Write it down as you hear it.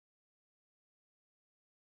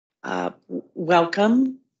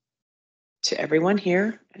Welcome to everyone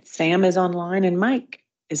here. Sam is online and Mike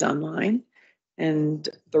is online, and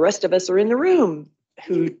the rest of us are in the room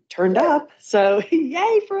who turned up. So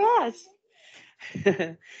yay for us.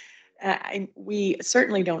 We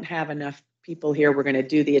certainly don't have enough people here. We're going to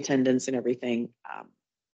do the attendance and everything.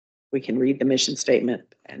 We can read the mission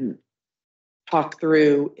statement and talk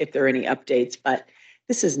through if there are any updates, but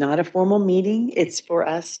this is not a formal meeting. It's for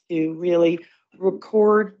us to really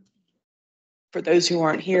record for those who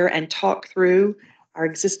aren't here and talk through our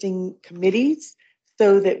existing committees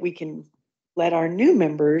so that we can let our new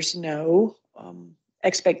members know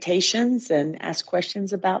expectations and ask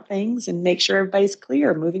questions about things and make sure everybody's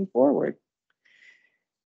clear moving forward.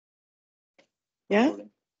 Yeah?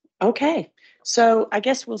 Okay. So I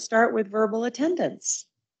guess we'll start with verbal attendance.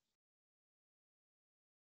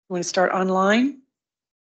 You want to start online?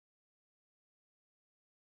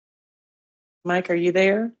 Mike, are you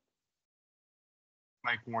there?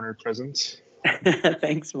 Mike Warner present.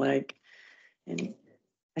 Thanks, Mike. And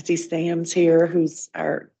I see Sam's here, who's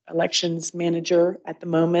our elections manager at the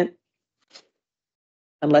moment,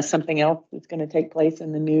 unless something else is going to take place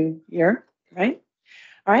in the new year, right?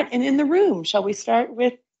 All right, and in the room, shall we start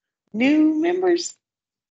with new members?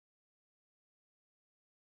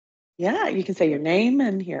 Yeah, you can say your name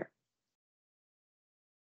and here.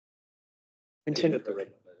 It'll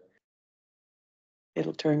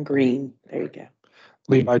turn green. There you go.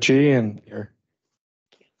 Levi G and here.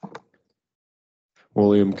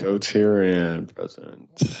 William Coates here and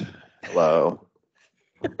present. Hello.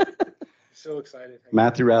 So excited.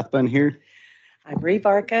 Matthew Rathbun here. I'm Ree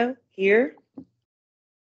Barco here.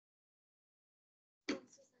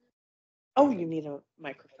 Oh, you need a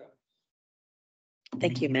microphone.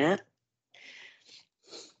 Thank you, Matt.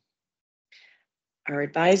 Our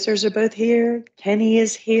advisors are both here. Kenny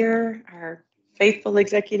is here, our faithful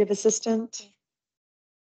executive assistant.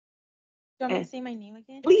 Do you want me to say my name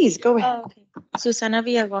again? Please, go ahead. Oh, okay. Susana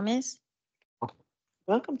Villagomez.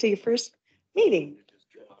 Welcome to your first meeting.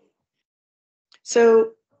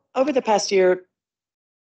 So over the past year, it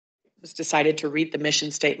was decided to read the mission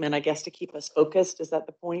statement, I guess, to keep us focused. Is that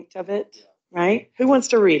the point of it? Right? Who wants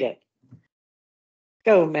to read it?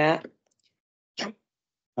 Go, Matt.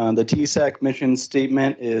 The TSAC mission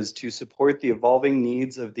statement is to support the evolving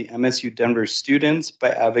needs of the MSU Denver students by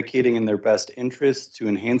advocating in their best interests to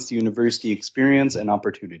enhance the university experience and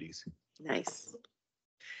opportunities. Nice.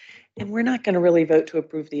 And we're not going to really vote to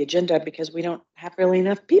approve the agenda because we don't have really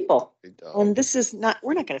enough people. And this is not,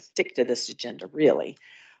 we're not going to stick to this agenda really.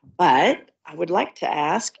 But I would like to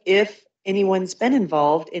ask if anyone's been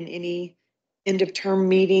involved in any end of term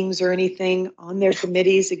meetings or anything on their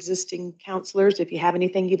committees, existing counselors. If you have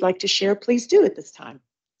anything you'd like to share, please do at this time.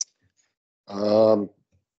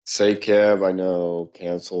 SACAB, I know,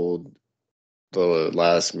 canceled the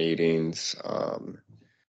last meetings.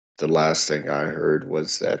 The last thing I heard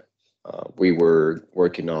was that we were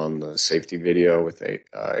working on the safety video with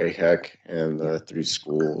AHEC and the 3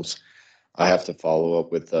 schools. I have to follow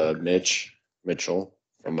up with Mitchell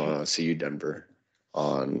from CU Denver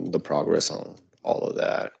on the progress on all of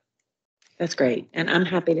that. That's great. And I'm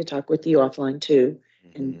happy to talk with you offline too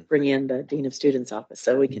and bring in the Dean of Students office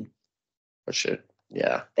so we can. Push it.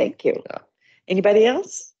 Yeah. Thank you. Yeah. Anybody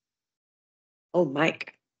else? Oh,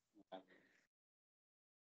 Mike.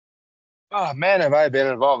 Oh man, have I been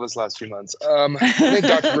involved this last few months? I think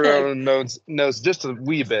Dr. Bruno knows just a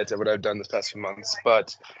wee bit of what I've done this past few months,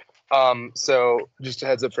 but so just a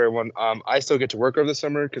heads up for everyone. I still get to work over the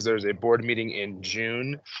summer because there's a board meeting in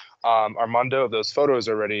June. Armando, those photos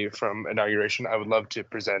are ready from inauguration. I would love to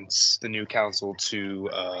present the new council to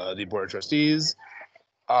the board of trustees.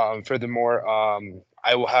 Furthermore,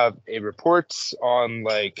 I will have a report on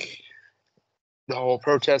like the whole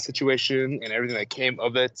protest situation and everything that came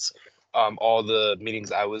of it. All the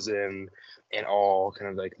meetings I was in and all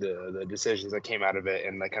kind of like the decisions that came out of it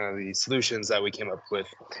and like kind of the solutions that we came up with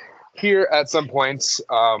here at some point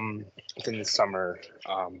within the summer.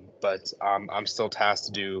 But I'm still tasked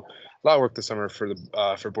to do a lot of work this summer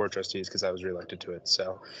for board trustees because I was reelected to it.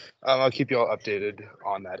 So I'll keep you all updated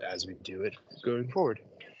on that as we do it going forward.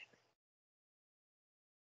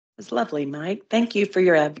 It's lovely, Mike. Thank you for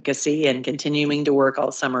your advocacy and continuing to work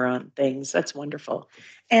all summer on things. That's wonderful.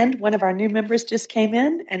 And one of our new members just came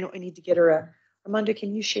in and we need to get her Armando,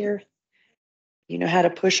 can you share, you know how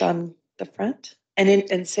to push on the front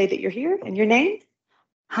and say that you're here and your name?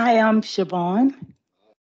 Hi, I'm Siobhan.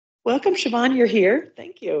 Welcome, Siobhan. You're here.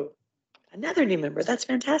 Thank you. Another new member. That's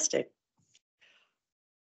fantastic.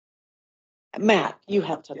 Matt, you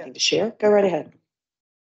have something to share. Go right ahead.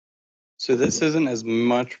 So this isn't as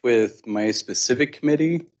much with my specific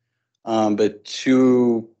committee, But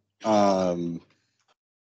two kind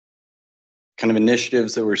of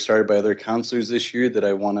initiatives that were started by other counselors this year that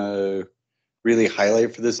I want to really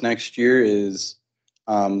highlight for this next year is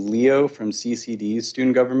Leo from CCD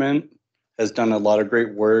Student Government has done a lot of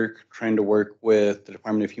great work trying to work with the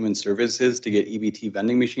Department of Human Services to get EBT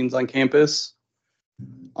vending machines on campus.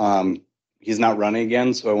 He's not running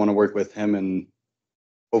again, so I want to work with him and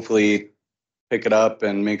hopefully pick it up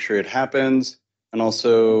and make sure it happens. And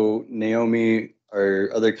also Naomi, our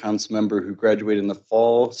other council member who graduated in the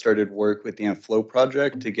fall, started work with the Ant Flow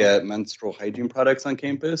project to get menstrual hygiene products on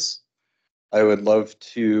campus. I would love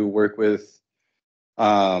to work with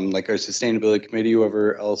like our sustainability committee,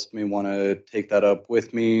 whoever else may want to take that up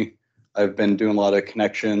with me. I've been doing a lot of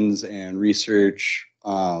connections and research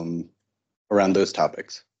around those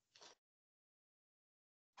topics.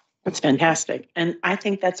 That's fantastic. And I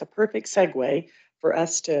think that's a perfect segue for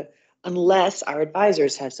us to, unless our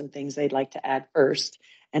advisors have some things they'd like to add first,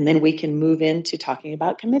 and then we can move into talking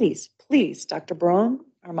about committees. Please, Dr. Braun,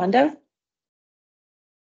 Armando.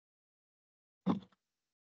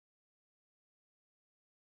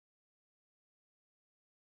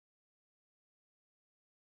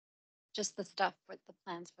 Just the stuff with the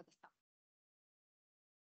plans for the summer.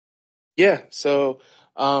 Yeah, so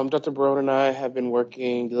Dr. Barone and I have been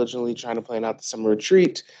working diligently trying to plan out the summer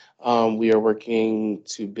retreat. We are working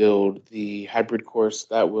to build the hybrid course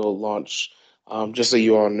that will launch, just so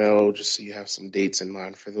you all know, just so you have some dates in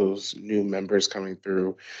mind for those new members coming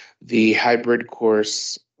through. The hybrid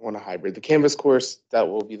course, the Canvas course that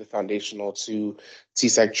will be the foundational to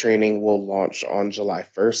TSAC training will launch on July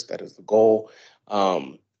 1st. That is the goal.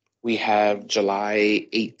 We have July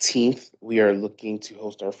 18th. We are looking to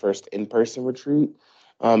host our first in-person retreat.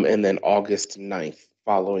 And then August 9th,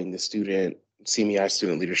 following the CMEI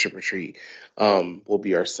student leadership retreat, will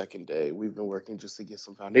be our second day. We've been working just to get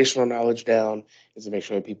some foundational knowledge down and to make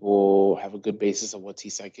sure that people have a good basis of what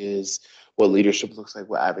TSAC is, what leadership looks like,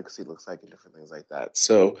 what advocacy looks like, and different things like that.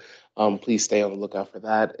 So please stay on the lookout for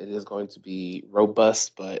that. It is going to be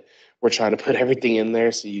robust, but we're trying to put everything in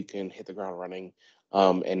there so you can hit the ground running.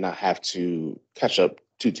 And not have to catch up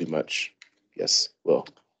too much. Yes, Will.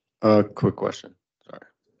 Quick question. Sorry.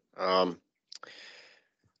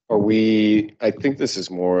 I think this is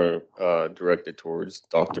more directed towards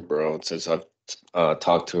Dr. Brown since I've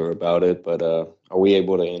talked to her about it, but are we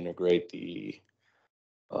able to integrate the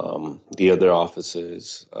other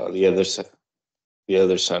offices, the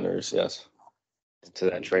other centers, yes, into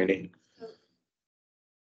that training?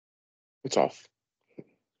 It's off.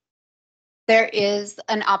 There is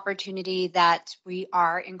an opportunity that we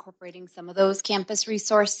are incorporating some of those campus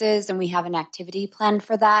resources, and we have an activity plan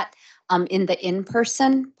for that in the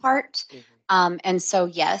in-person part. And so,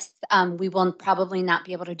 yes, we will probably not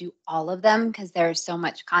be able to do all of them because there's so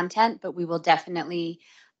much content, but we will definitely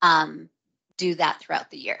do that throughout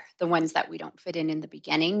the year, the ones that we don't fit in the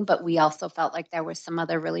beginning. But we also felt like there were some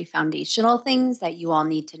other really foundational things that you all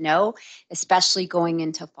need to know, especially going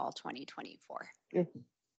into fall 2024. Yeah.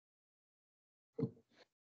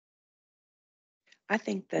 I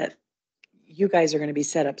think that you guys are going to be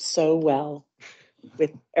set up so well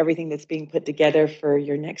with everything that's being put together for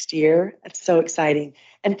your next year. That's so exciting.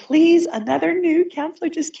 And please, another new counselor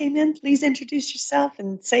just came in. Please introduce yourself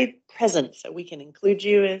and say present so we can include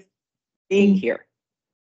you as being here.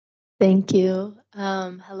 Thank you.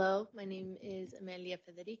 Hello, my name is Amelia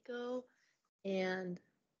Federico, and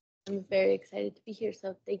I'm very excited to be here.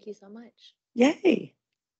 So thank you so much. Yay.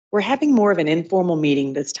 We're having more of an informal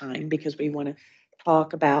meeting this time because we want to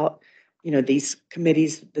talk about, these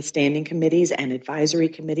committees, the standing committees and advisory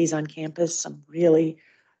committees on campus, some really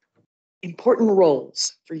important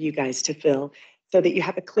roles for you guys to fill so that you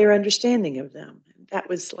have a clear understanding of them. That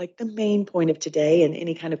was like the main point of today, and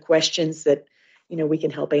any kind of questions that, we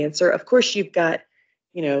can help answer. Of course, you've got,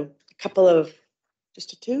 a couple of,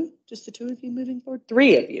 just the two of you moving forward,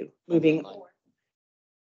 3 of you moving.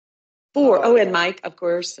 4. Oh, and Mike, of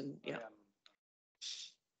course, and yeah.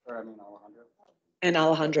 Alejandro. And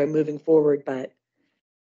Alejandro moving forward, but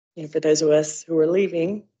for those of us who are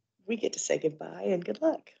leaving, we get to say goodbye and good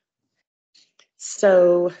luck.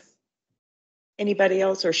 So anybody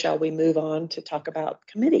else, or shall we move on to talk about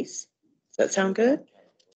committees? Does that sound good?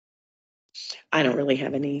 I don't really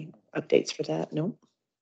have any updates for that. No.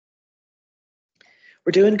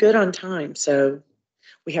 We're doing good on time. So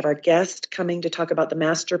we have our guest coming to talk about the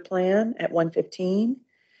master plan at 1:15.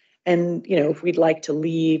 And, if we'd like to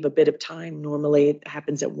leave a bit of time, normally it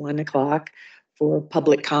happens at 1:00 for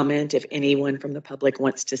public comment. If anyone from the public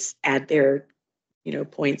wants to add their,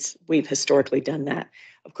 points, we've historically done that.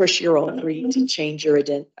 Of course, you're all free to change your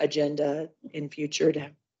agenda in future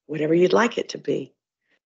to whatever you'd like it to be.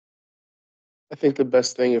 I think the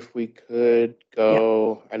best thing if we could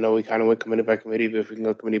go, I know we kind of went committee by committee, but if we can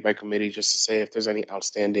go committee by committee just to say if there's any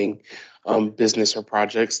outstanding business or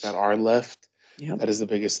projects that are left, Yep. that is the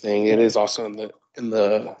biggest thing. It is also in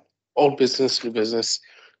the old business, new business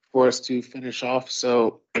for us to finish off.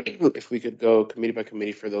 So if we could go committee by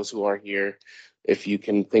committee for those who are here, if you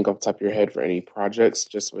can think off the top of your head for any projects,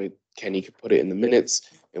 just so Kenny could put it in the minutes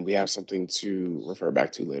and we have something to refer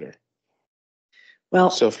back to later. Well,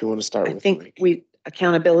 So if you want to start I with think Mike.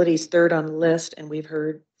 accountability is third on the list, and we've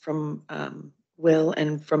heard from Will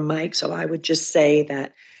and from Mike. So I would just say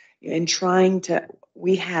that in trying to,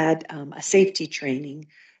 we had a safety training,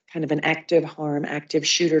 kind of an active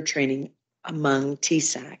shooter training among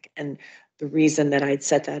TSAC. And the reason that I'd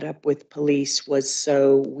set that up with police was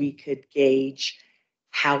so we could gauge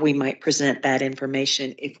how we might present that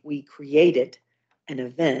information if we created an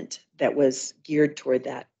event that was geared toward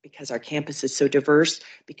that, because our campus is so diverse,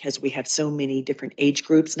 because we have so many different age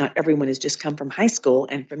groups. Not everyone has just come from high school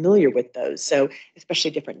and familiar with those. So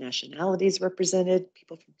especially different nationalities represented,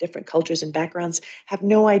 people from different cultures and backgrounds have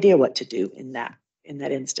no idea what to do in that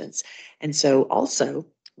instance. And so also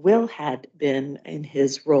Will had been in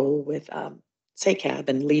his role with SACAB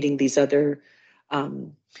and leading these other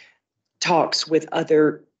talks with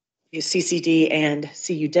other CCD and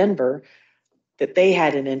CU Denver, that they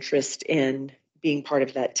had an interest in being part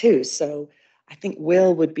of that too. So I think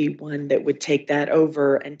Will would be one that would take that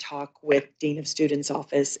over and talk with Dean of Students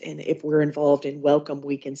office. And if we're involved in Welcome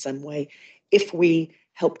Week in some way, if we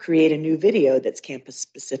help create a new video that's campus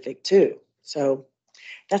specific too. So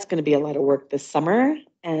that's going to be a lot of work this summer.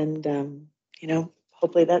 And,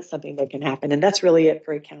 hopefully that's something that can happen. And that's really it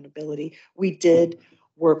for accountability. We did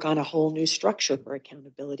work on a whole new structure for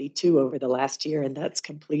accountability too over the last year, and that's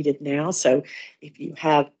completed now. So if you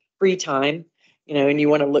have free time, and you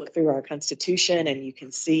want to look through our Constitution and you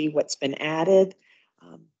can see what's been added,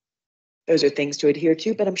 those are things to adhere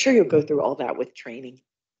to, but I'm sure you'll go through all that with training.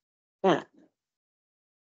 Matt.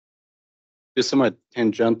 Just somewhat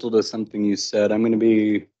tangential to something you said, I'm going to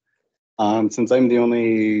be, since I'm the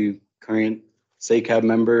only current SACAB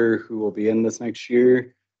member who will be in this next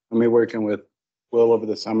year, I'm going to be working with Will over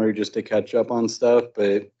the summer just to catch up on stuff.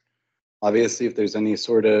 But obviously, if there's any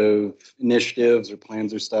sort of initiatives or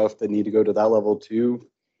plans or stuff that need to go to that level too,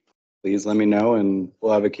 please let me know and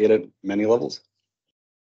we'll advocate at many levels.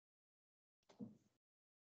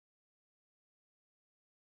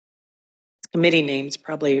 Committee names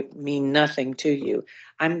probably mean nothing to you.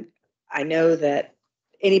 I know that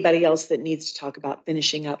anybody else that needs to talk about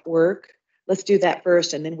finishing up work, let's do that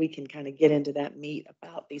first, and then we can kind of get into that meat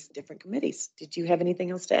about these different committees. Did you have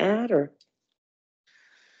anything else to add, or?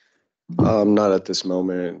 Not at this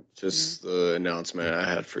moment, just the announcement I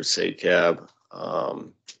had for SACAB.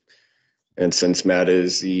 And since Matt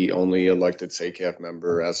is the only elected SACAB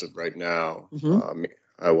member as of right now,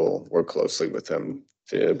 I will work closely with him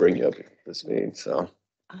to bring you up to this meeting. So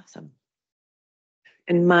awesome.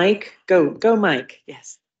 And Mike, go Mike.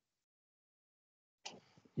 Yes.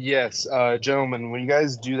 Yes, gentlemen, when you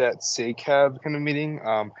guys do that SACAB kind of meeting,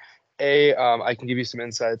 I can give you some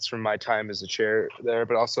insights from my time as a chair there,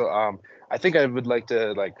 but also I think I would like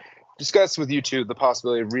to discuss with you two the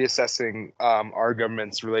possibility of reassessing our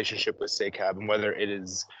government's relationship with SACAB and whether it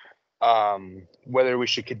is whether we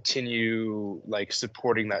should continue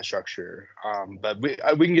supporting that structure. But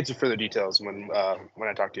we can get to further details when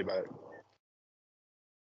I talk to you about it.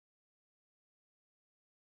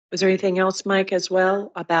 Was there anything else, Mike, as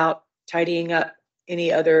well about tidying up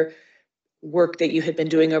any other work that you had been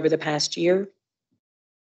doing over the past year?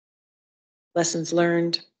 Lessons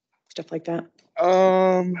learned, stuff like that?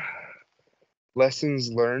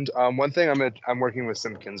 Lessons learned. One thing I'm working with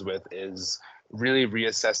Simpkins with is really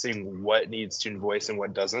reassessing what needs to invoice and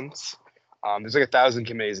what doesn't. There's 1,000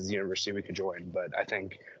 committees at the university we could join, but I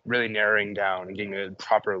think really narrowing down and getting a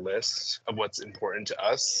proper list of what's important to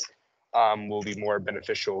us will be more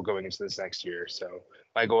beneficial going into this next year. So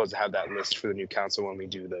my goal is to have that list for the new council when we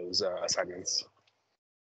do those assignments.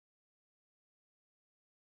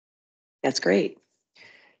 That's great.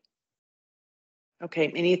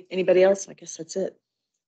 Okay, anybody else? I guess that's it.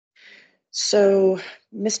 So,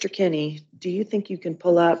 Mr. Kinney, do you think you can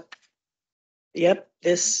pull up,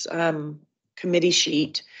 this committee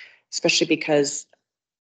sheet, especially because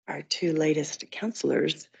our two latest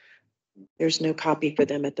counselors, there's no copy for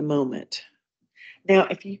them at the moment. Now,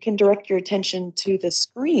 if you can direct your attention to the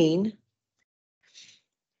screen,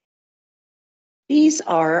 these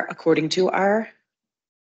are, according to our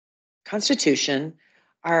Constitution,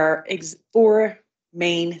 our 4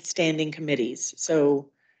 main standing committees.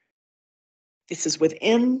 So this is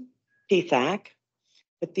within PTHAC,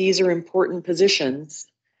 but these are important positions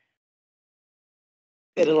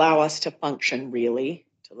that allow us to function really,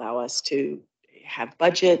 to allow us to have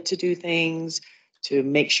budget to do things, to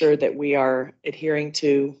make sure that we are adhering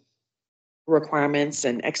to requirements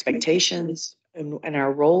and expectations and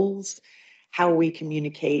our roles, how we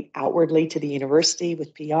communicate outwardly to the university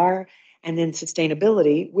with PR, and then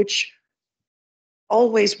sustainability, which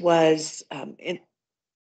always was,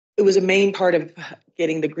 it was a main part of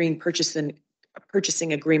getting the green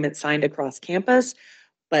purchasing agreement signed across campus,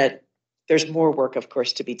 but there's more work, of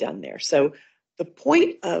course, to be done there. So the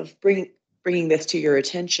point of bringing this to your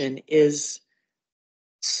attention is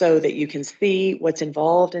so that you can see what's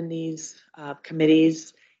involved in these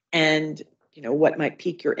committees and what might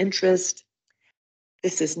pique your interest.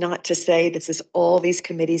 This is not to say this is all these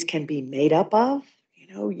committees can be made up of.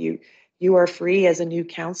 You are free as a new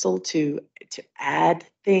council to add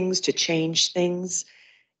things, to change things.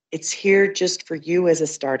 It's here just for you as a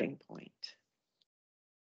starting point.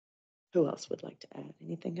 Who else would like to add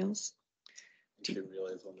anything else? You should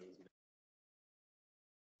realize on the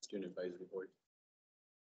student advisory board.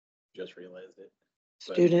 Just realized it.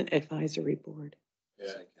 Student advisory board.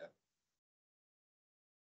 Yeah.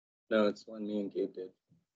 No, it's one me and Gabe did.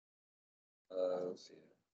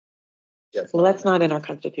 Yeah. Well, that's not in our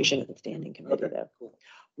constitution as a standing committee, Okay, though. cool.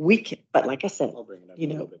 We can, but like I said, I'll bring it up. you a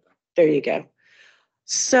know, little bit. there you go.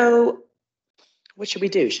 So what should we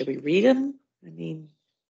do? Should we read them? I mean,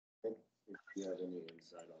 If you have any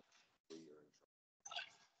insight on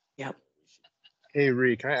yep. Hey,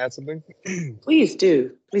 Ree, can I add something? Please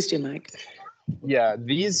do, Mike. Yeah,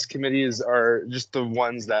 these committees are just the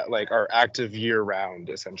ones that like are active year round,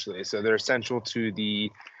 essentially. So they're essential to the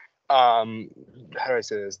how do I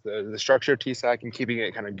say this? The structure of TSAC and keeping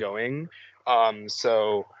it kind of going.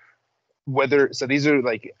 So these are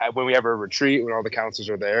like when we have a retreat, when all the councils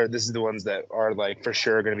are there, this is the ones that are like for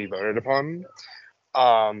sure going to be voted upon.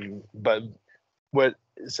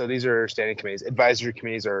 So these are standing committees. Advisory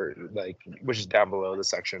committees are like, which is down below the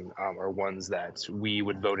section, are ones that we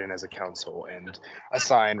would vote in as a council and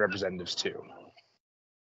assign representatives to.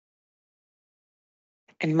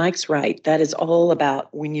 And Mike's right. That is all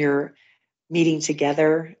about when you're meeting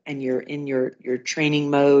together and you're in your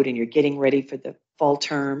training mode and you're getting ready for the fall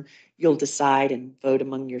term, you'll decide and vote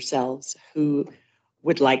among yourselves who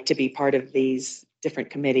would like to be part of these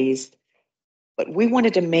different committees. But we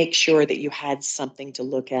wanted to make sure that you had something to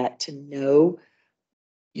look at to know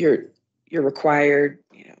your required,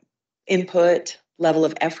 input, level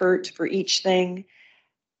of effort for each thing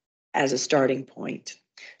as a starting point.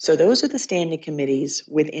 So those are the standing committees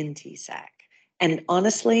within TSAC. And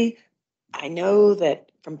honestly, I know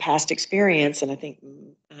that from past experience, and I think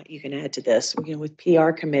you can add to this, with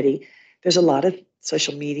PR committee, there's a lot of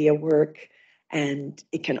social media work and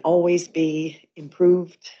it can always be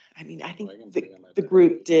improved. I mean, I think the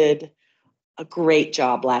group did a great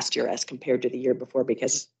job last year as compared to the year before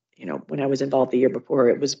because, when I was involved the year before,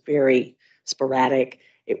 it was very sporadic.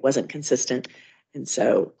 It wasn't consistent. And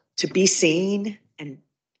so to be seen and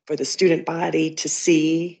for the student body to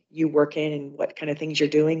see you working and what kind of things you're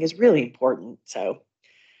doing is really important. So,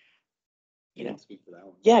 speak for that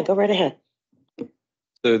one. Yeah, go right ahead.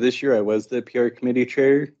 So this year I was the PR committee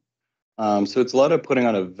chair. So it's a lot of putting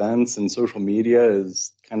on events, and social media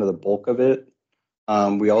is kind of the bulk of it.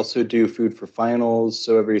 We also do food for finals.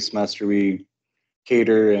 So every semester we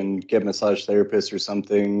cater and get massage therapists or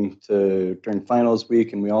something during finals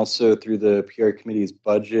week. And we also, through the PR committee's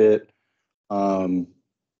budget,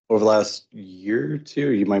 over the last year or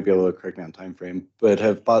two, you might be able to correct me on time frame, but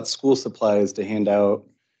have bought school supplies to hand out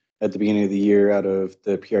at the beginning of the year out of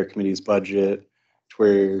the PR committee's budget, to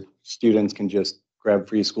where students can just grab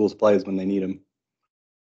free school supplies when they need them.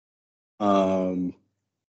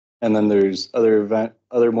 And then there's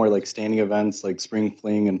other more like standing events like Spring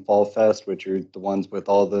Fling and Fall Fest, which are the ones with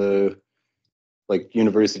all the like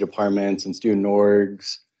university departments and student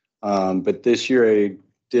orgs. But this year I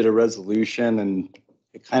did a resolution and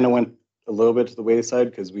it kind of went a little bit to the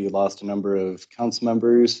wayside because we lost a number of council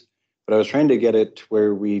members. But I was trying to get it to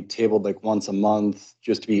where we tabled like once a month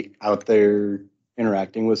just to be out there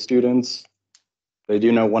interacting with students. But I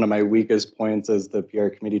do know one of my weakest points as the PR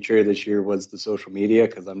committee chair this year was the social media,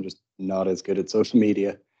 because I'm just not as good at social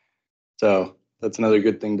media. So that's another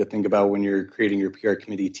good thing to think about when you're creating your PR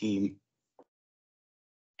committee team.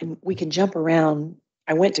 And we can jump around.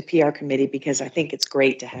 I went to PR committee because I think it's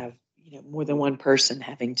great to have more than one person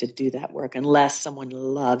having to do that work, unless someone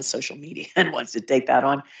loves social media and wants to take that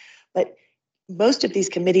on. But most of these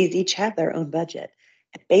committees each have their own budget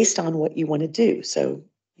based on what you want to do. So,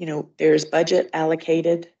 there's budget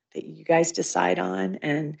allocated that you guys decide on,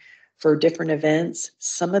 and for different events.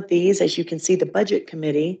 Some of these, as you can see, the budget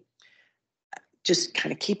committee just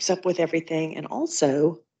kind of keeps up with everything, and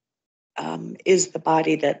also is the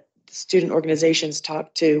body that student organizations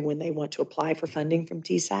talk to when they want to apply for funding from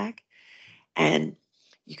TSAC. And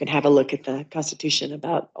you can have a look at the Constitution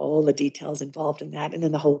about all the details involved in that, and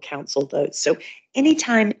then the whole council votes. So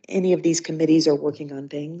anytime any of these committees are working on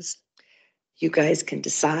things, you guys can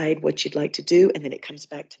decide what you'd like to do, and then it comes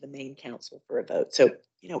back to the main council for a vote. So,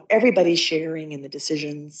 everybody's sharing in the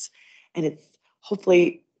decisions, and it's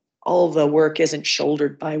hopefully all the work isn't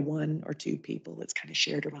shouldered by one or two people. It's kind of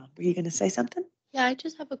shared around. Were you going to say something? Yeah, I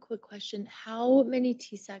just have a quick question. How many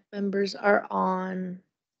TSAC members are on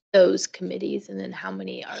those committees, and then how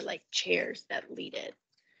many are like chairs that lead it?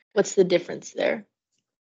 What's the difference there?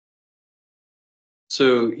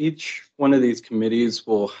 So each one of these committees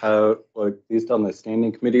will have, like, at least on the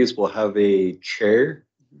standing committees, will have a chair.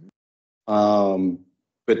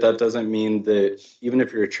 But that doesn't mean that even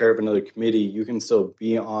if you're a chair of another committee, you can still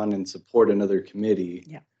be on and support another committee.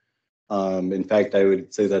 Yeah. In fact, I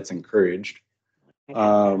would say that's encouraged.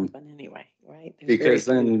 Anyway, right? Because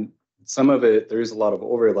then some of it, there's a lot of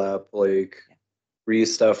overlap, like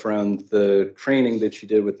stuff around the training that you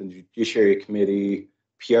did with the Judiciary Committee.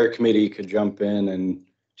 PR committee could jump in and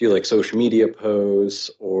do like social media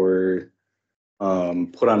posts or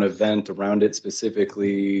put on an event around it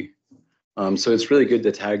specifically. So it's really good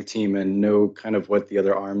to tag team and know kind of what the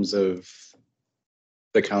other arms of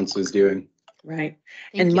the council is doing. Right.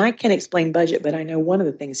 Thank And you. Mike can explain budget, but I know one of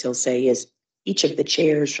the things he'll say is each of the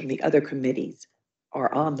chairs from the other committees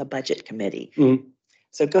are on the budget committee. Mhm.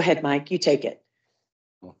 So go ahead, Mike, you take it.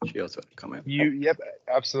 Well, she also had a comment. Yep,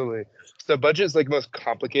 absolutely. So budget is like the most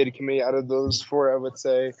complicated committee out of those four, I would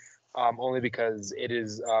say, only because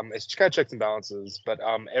it's kind of checks and balances. But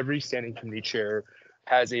every standing committee chair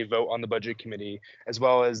has a vote on the budget committee, as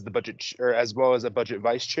well as as well as a budget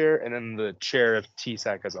vice chair, and then the chair of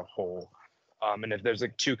TSAC as a whole. And if there's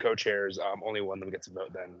like two co-chairs, only one of them gets a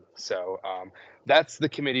vote then. So that's the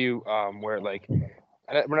committee where like.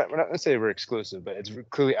 We're not going to say we're exclusive, but it's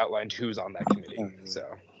clearly outlined who's on that committee. So,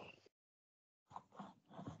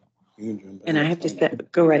 And I have to say,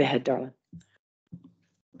 go right ahead, darling.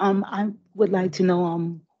 I would like to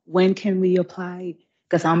know, when can we apply?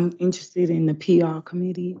 Because I'm interested in the PR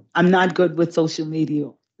committee. I'm not good with social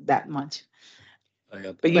media that much. But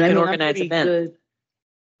you But I can mean, I'm organize pretty events. good.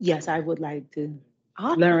 Yes, I would like to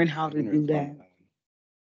Awesome. learn how to do that.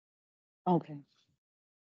 Okay.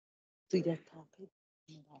 So you just talk to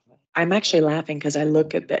I'm actually laughing because I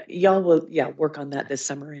look at that. Y'all will, work on that this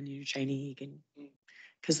summer in your training.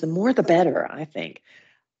 Because the more the better, I think.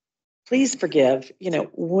 Please forgive,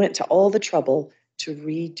 went to all the trouble to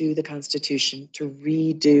redo the Constitution,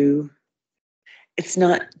 it's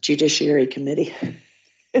not Judiciary Committee,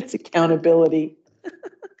 it's accountability.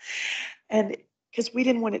 And because we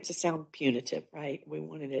didn't want it to sound punitive, right? We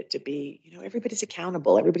wanted it to be, everybody's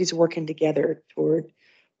accountable, everybody's working together toward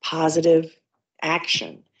positive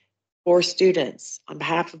action for students on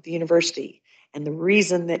behalf of the university. And the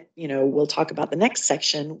reason that, we'll talk about the next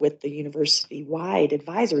section with the university-wide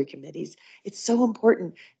advisory committees, it's so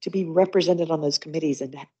important to be represented on those committees,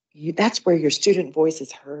 and that's where your student voice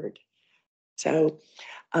is heard. So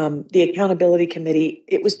the accountability committee,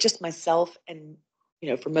 it was just myself and,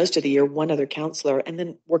 for most of the year, one other counselor, and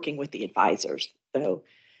then working with the advisors. So,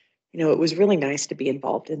 it was really nice to be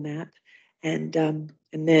involved in that. And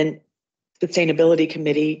then sustainability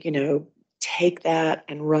committee, take that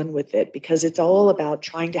and run with it, because it's all about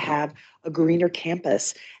trying to have a greener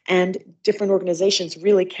campus. And different organizations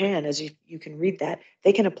really can, as you can read that,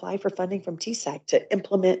 they can apply for funding from TSAC to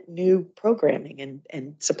implement new programming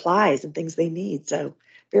and supplies and things they need. So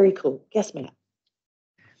very cool. Yes, Matt.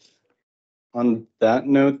 On that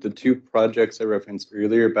note, the two projects I referenced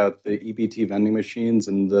earlier about the EBT vending machines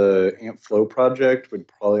and the AMP Flow project would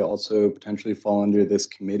probably also potentially fall under this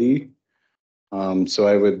committee. So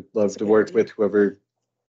I would love to work with whoever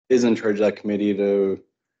is in charge of that committee to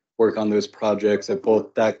work on those projects at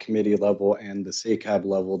both that committee level and the SACAB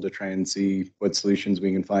level to try and see what solutions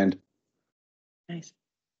we can find. Nice.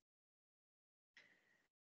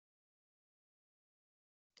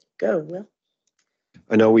 Go, Will.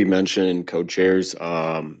 I know we mentioned co-chairs.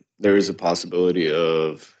 There is a possibility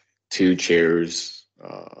of two chairs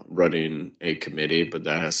running a committee, but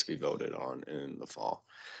that has to be voted on in the fall.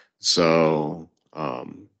 So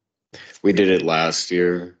we did it last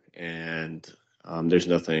year, and there's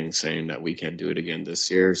nothing saying that we can't do it again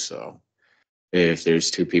this year. So if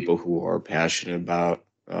there's two people who are passionate about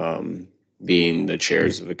being the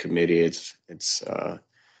chairs of a committee,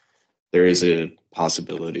 there is a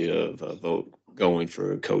possibility of a vote going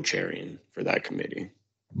for co-chairing for that committee.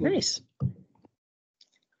 Nice.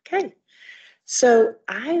 Okay. So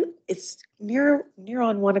it's near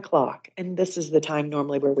on 1 o'clock, and this is the time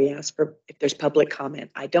normally where we ask for if there's public comment.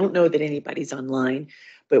 I don't know that anybody's online,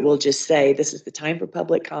 but we'll just say this is the time for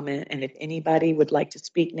public comment. And if anybody would like to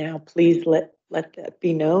speak now, please let that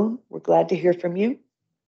be known. We're glad to hear from you.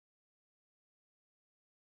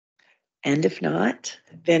 And if not,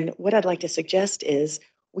 then what I'd like to suggest is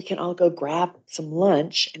we can all go grab some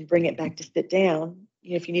lunch and bring it back to sit down.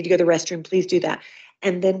 You know, if you need to go to the restroom, please do that.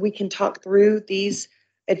 And then we can talk through these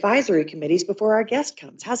advisory committees before our guest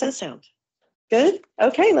comes. How's that sound? Good?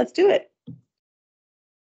 Okay, let's do it.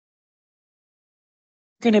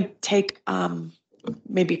 We're going to take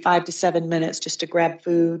maybe 5 to 7 minutes just to grab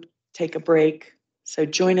food, take a break. So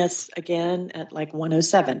join us again at like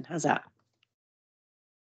 1:07. How's that?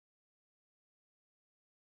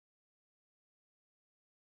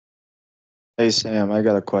 Hey Sam, I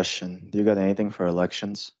got a question. Do you got anything for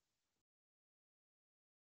elections?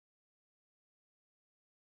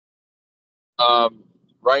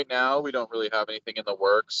 Right now, we don't really have anything in the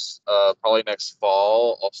works. Probably next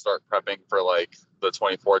fall, I'll start prepping for like the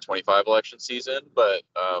 24-25 election season. But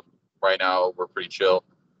right now, we're pretty chill.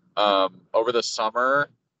 Over the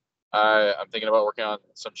summer, I'm thinking about working on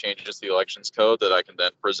some changes to the elections code that I can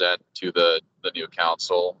then present to the new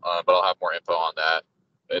council. But I'll have more info on that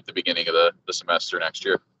at the beginning of the semester next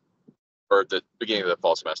year, or the beginning of the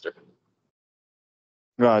fall semester.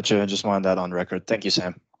 Gotcha. I just wanted that on record. Thank you,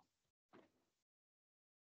 Sam.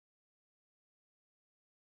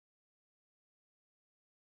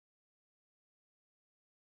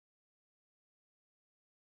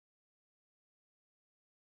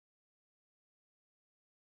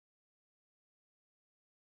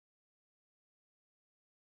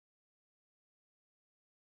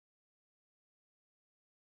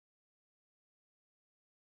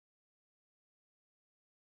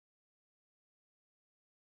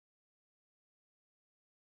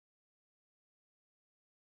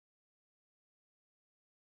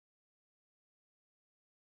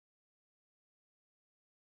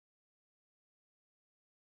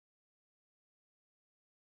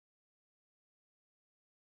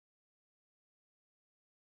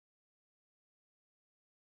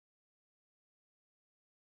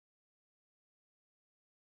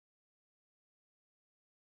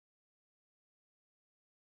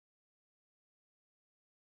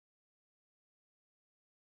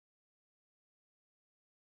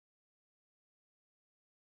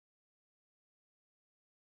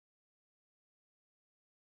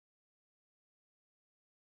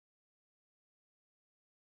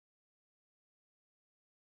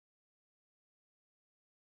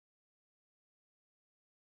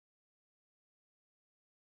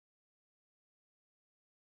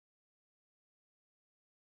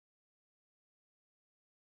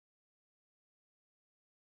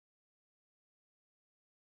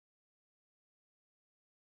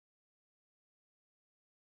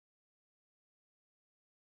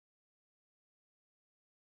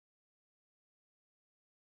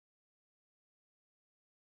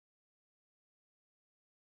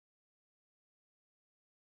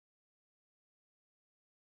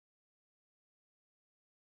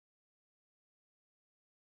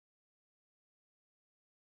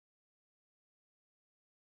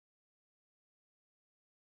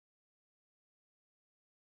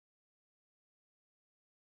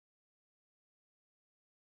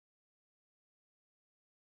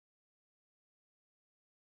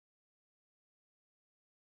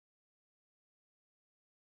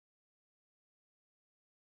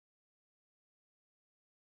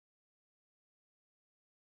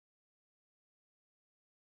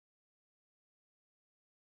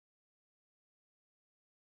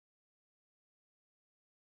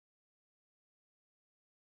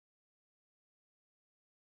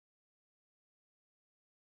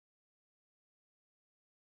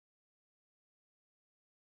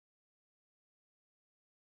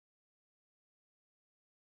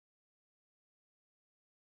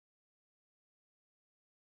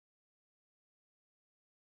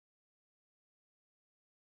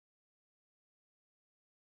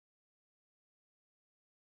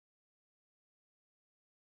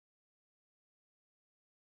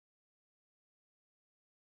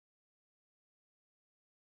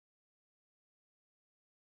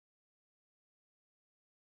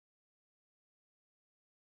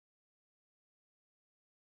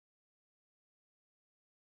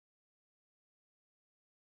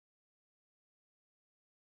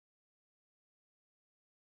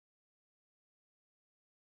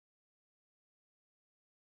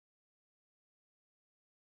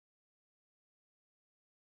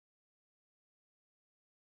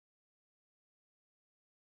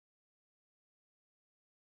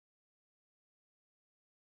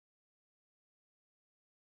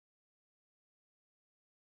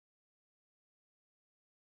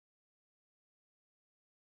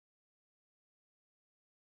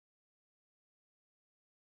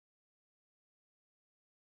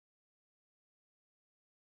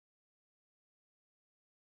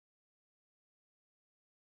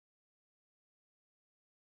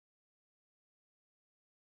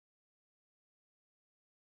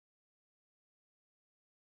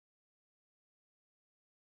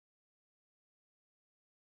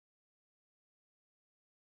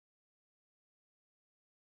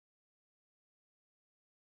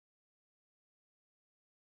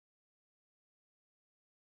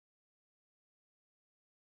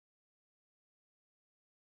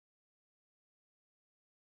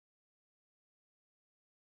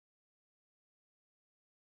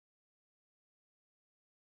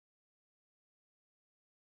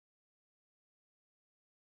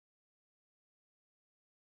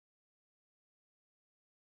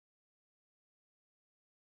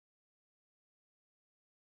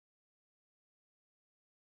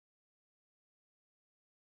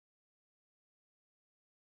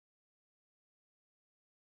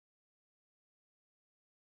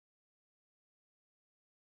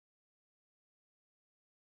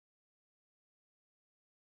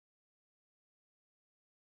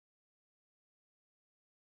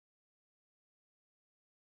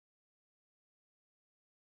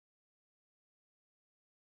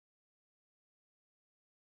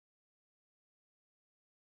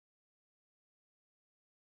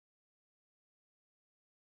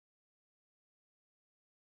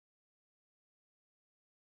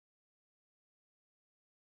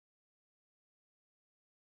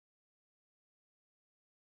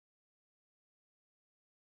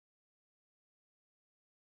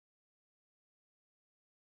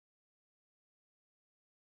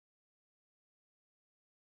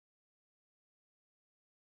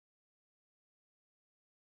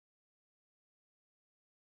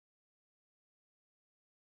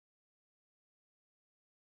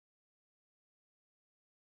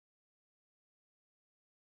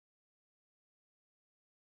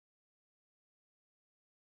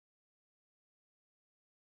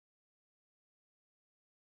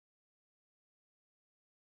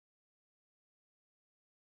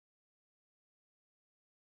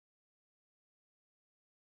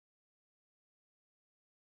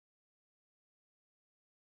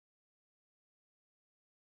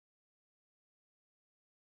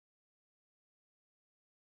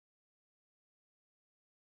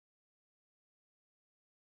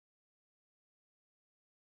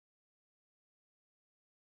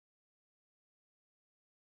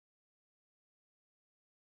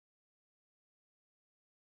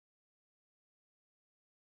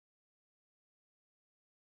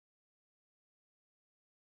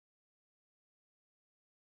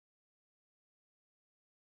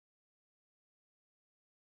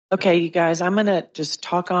 Okay, you guys, I'm gonna just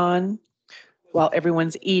talk on while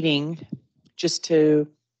everyone's eating, just to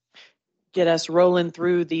get us rolling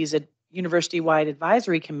through these university-wide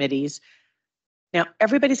advisory committees. Now,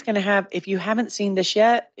 everybody's gonna have, if you haven't seen this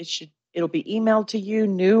yet, it'll be emailed to you,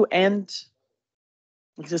 new and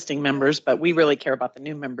existing members, but we really care about the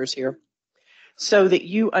new members here, so that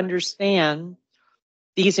you understand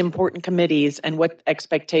these important committees and what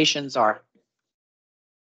expectations are.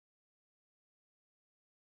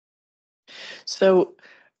 So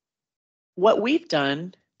what we've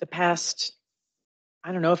done the past,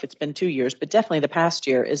 I don't know if it's been 2 years, but definitely the past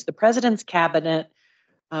year, is the president's cabinet.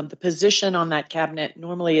 The position on that cabinet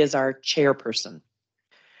normally is our chairperson.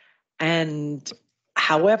 And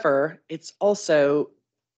however, it's also,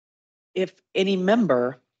 if any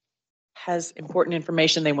member has important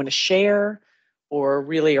information they want to share or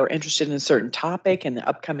really are interested in a certain topic in the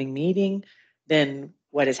upcoming meeting, then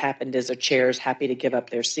what has happened is a chair is happy to give up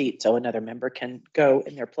their seat so another member can go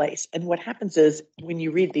in their place. And what happens is, when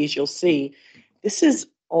you read these, you'll see this is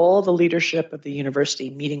all the leadership of the university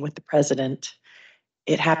meeting with the president.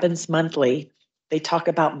 It happens monthly. They talk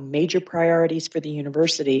about major priorities for the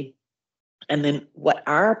university. And then what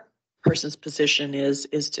our person's position is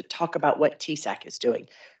to talk about what TSAC is doing.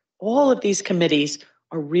 All of these committees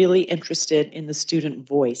are really interested in the student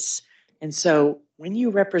voice. And so when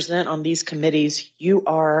you represent on these committees, you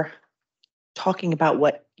are talking about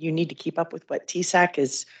what you need to keep up with, what TSAC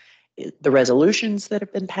is, the resolutions that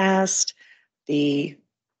have been passed, the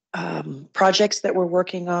projects that we're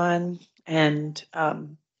working on, and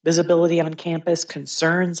visibility on campus,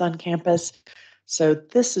 concerns on campus. So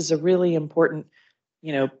this is a really important,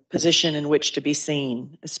 position in which to be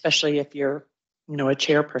seen, especially if you're, a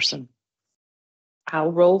chairperson.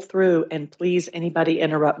 I'll roll through, and please, anybody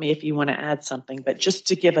interrupt me if you want to add something, but just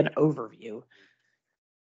to give an overview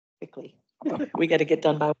quickly. We got to get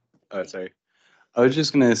done by. Oh, sorry. I was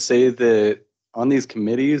just gonna say that on these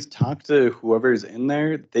committees, talk to whoever's in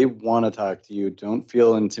there. They want to talk to you. Don't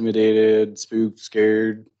feel intimidated, spooked,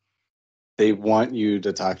 scared. They want you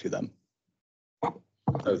to talk to them.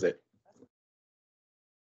 That was it.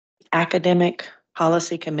 Academic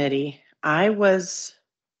Policy Committee. I was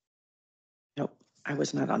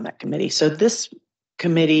not on that committee. So this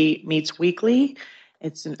committee meets weekly.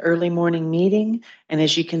 It's an early morning meeting. And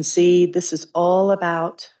as you can see, this is all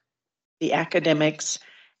about the academics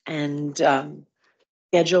and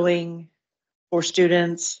scheduling for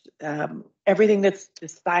students, everything that's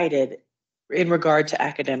decided in regard to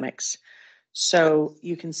academics. So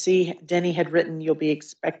you can see Denny had written, you'll be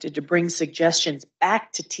expected to bring suggestions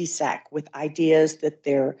back to TSAC with ideas that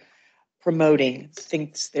they're promoting,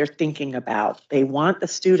 things they're thinking about. They want the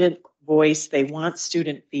student voice, they want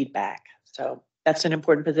student feedback. So that's an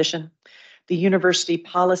important position. The University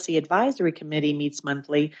Policy Advisory Committee meets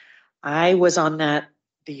monthly. I was on that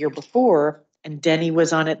the year before, and Denny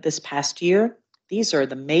was on it this past year. These are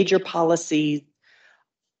the major policies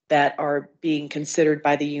that are being considered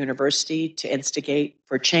by the university to instigate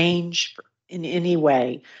for change in any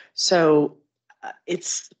way. So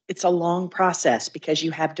it's a long process because you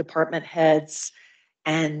have department heads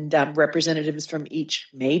and representatives from each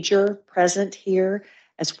major present here,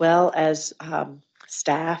 as well as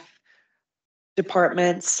staff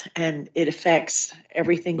departments, and it affects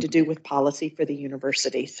everything to do with policy for the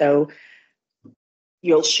university. So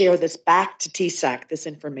you'll share this back to TSAC, this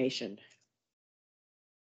information.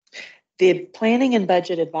 The Planning and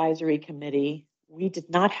Budget Advisory Committee, we did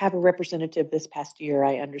not have a representative this past year,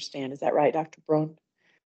 I understand. Is that right, Dr. Brown?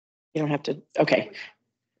 You don't have to, okay.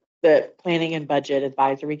 The Planning and Budget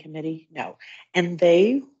Advisory Committee, no. And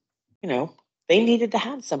they needed to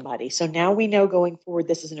have somebody. So now we know going forward,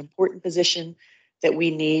 this is an important position that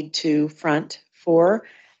we need to front for,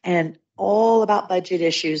 and all about budget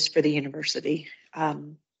issues for the university.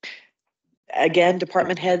 Again,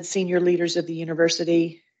 department heads, senior leaders of the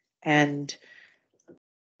university, and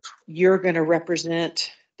you're going to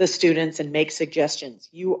represent the students and make suggestions.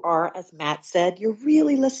 You are, as Matt said, you're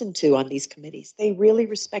really listened to on these committees. They really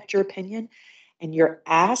respect your opinion, and you're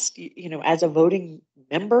asked, as a voting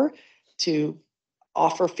member, to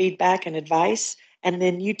offer feedback and advice. And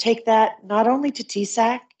then you take that not only to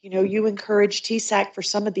TSAC, you encourage TSAC for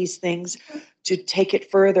some of these things to take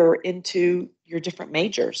it further into your different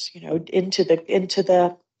majors, into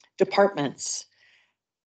the departments.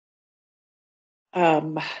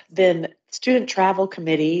 Then Student Travel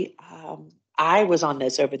Committee, I was on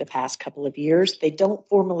this over the past couple of years. They don't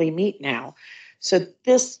formally meet now. So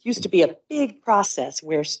this used to be a big process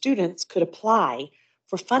where students could apply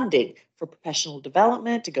for funding for professional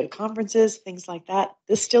development, to go to conferences, things like that.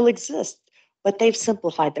 This still exists. but they've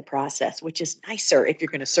simplified the process, which is nicer if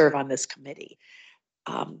you're going to serve on this committee.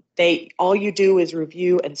 All you do is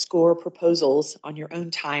review and score proposals on your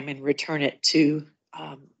own time and return it to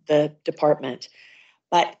the department.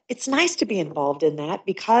 But it's nice to be involved in that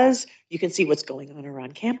because you can see what's going on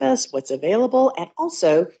around campus, what's available, and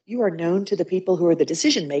also you are known to the people who are the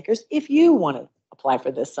decision makers if you want to apply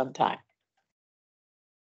for this sometime.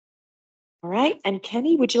 All right, and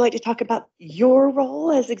Kenny, would you like to talk about your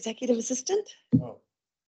role as executive assistant? Oh.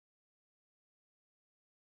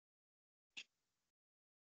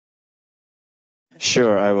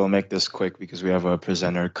 Sure, I will make this quick because we have a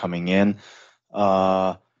presenter coming in.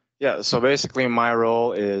 Yeah, so basically my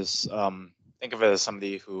role is, think of it as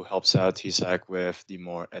somebody who helps out TSAC with the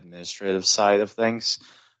more administrative side of things.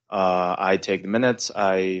 I take the minutes,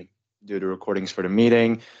 I do the recordings for the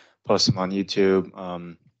meeting, post them on YouTube.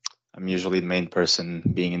 I'm usually the main person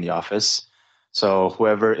being in the office. So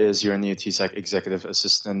whoever is your new TSAC executive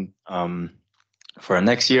assistant for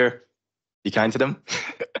next year, be kind to them.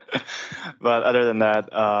 But other than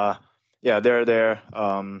that, yeah, they're there,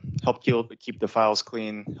 help keep the files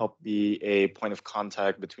clean, help be a point of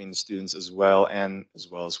contact between students as well, and as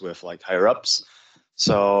well as with like higher ups.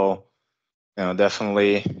 So, you know,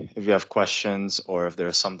 definitely if you have questions or if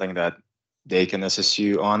there's something that they can assist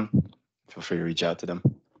you on, feel free to reach out to them.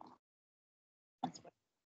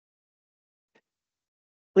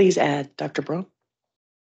 Please add, Dr. Bro.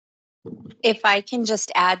 If I can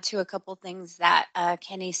just add to a couple things that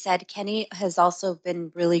Kenny said, Kenny has also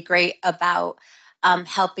been really great about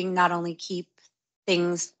helping not only keep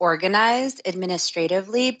things organized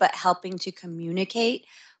administratively, but helping to communicate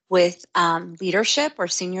with leadership or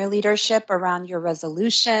senior leadership around your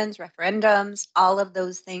resolutions, referendums, all of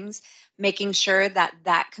those things, making sure that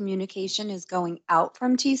that communication is going out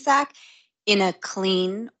from TSAC in a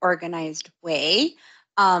clean, organized way.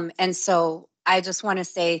 And so I just want to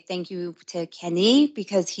say thank you to Kenny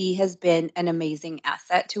because he has been an amazing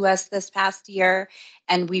asset to us this past year,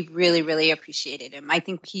 and we really, really appreciated him. I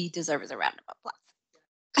think he deserves a round of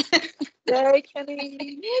applause. Yay,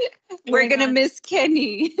 Kenny. We're going to miss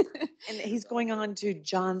Kenny. And he's going on to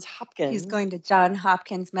Johns Hopkins. He's going to Johns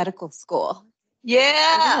Hopkins Medical School.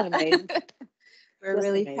 Yeah. Isn't that amazing? We're Just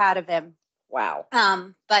really amazing. proud of him. Wow.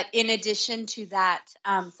 But in addition to that,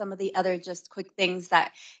 some of the other just quick things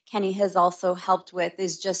that Kenny has also helped with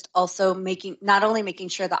is just also not only making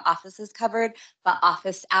sure the office is covered, but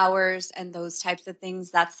office hours and those types of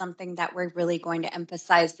things. That's something that we're really going to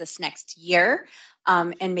emphasize this next year,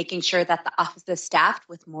 and making sure that the office is staffed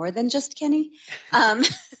with more than just Kenny,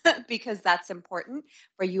 because that's important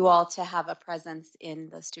for you all to have a presence in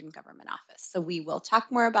the student government office. So we will talk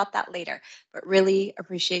more about that later, but really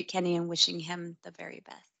appreciate Kenny and wishing him the very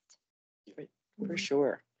best. For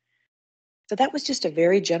sure. So that was just a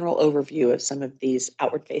very general overview of some of these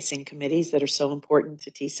outward facing committees that are so important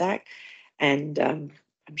to TSAC. And I'm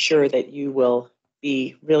sure that you will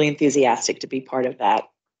be really enthusiastic to be part of that.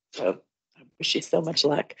 So I wish you so much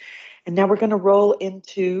luck. And now we're going to roll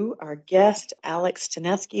into our guest. Alex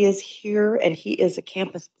Taneski is here, and he is a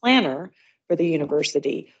campus planner for the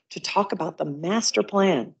university to talk about the master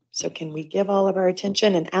plan. So can we give all of our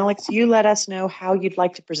attention? And Alex, you let us know how you'd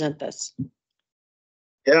like to present this.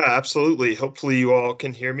 Yeah, absolutely. Hopefully you all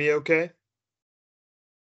can hear me okay.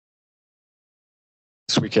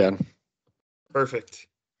 Yes, we can. Perfect.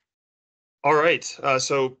 All right.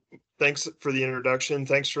 So thanks for the introduction.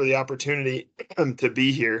 Thanks for the opportunity to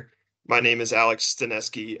be here. My name is Alex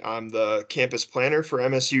Staneski. I'm the campus planner for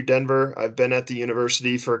MSU Denver. I've been at the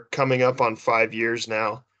university for coming up on 5 years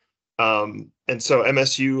now. And so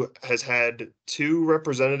MSU has had 2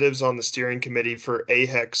 representatives on the steering committee for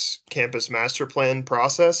AHEC's campus master plan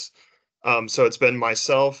process. So it's been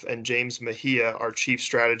myself and James Mejia, our chief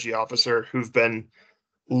strategy officer, who've been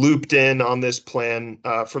looped in on this plan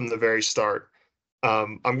from the very start.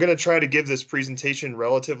 I'm going to try to give this presentation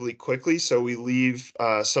relatively quickly so we leave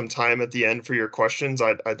some time at the end for your questions.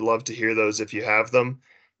 I'd love to hear those if you have them.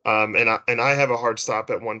 And I have a hard stop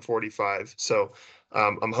at 1:45. So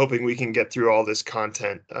I'm hoping we can get through all this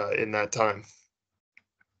content in that time.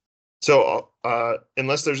 So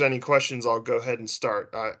unless there's any questions, I'll go ahead and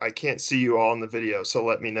start. I can't see you all in the video, so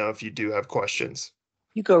let me know if you do have questions.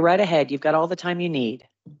 You go right ahead. You've got all the time you need.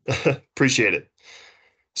 Appreciate it.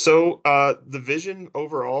 So the vision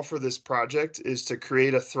overall for this project is to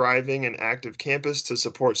create a thriving and active campus to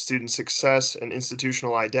support student success and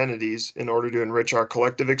institutional identities in order to enrich our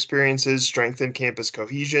collective experiences, strengthen campus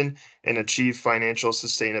cohesion, and achieve financial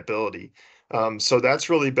sustainability. So that's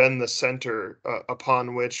really been the center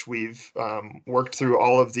upon which we've worked through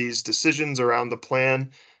all of these decisions around the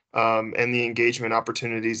plan. and the engagement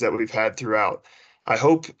opportunities that we've had throughout. I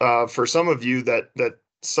hope for some of you that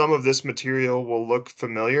some of this material will look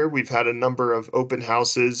familiar. We've had a number of open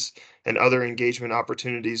houses and other engagement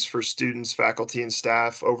opportunities for students, faculty, and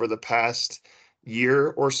staff over the past year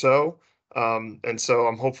or so. And so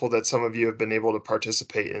I'm hopeful that some of you have been able to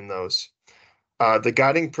participate in those. The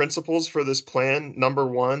guiding principles for this plan, number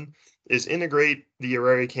one, is integrate the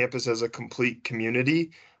Auraria campus as a complete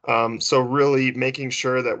community. So really making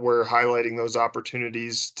sure that we're highlighting those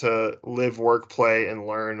opportunities to live, work, play, and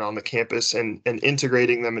learn on the campus, and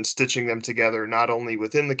integrating them and stitching them together, not only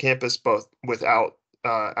within the campus, but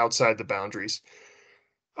outside the boundaries.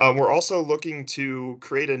 We're also looking to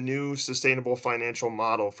create a new sustainable financial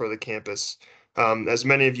model for the campus. As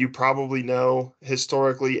many of you probably know,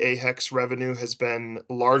 historically, AHEX revenue has been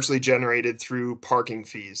largely generated through parking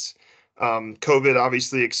fees. COVID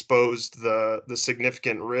obviously exposed the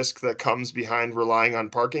significant risk that comes behind relying on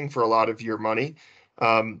parking for a lot of your money.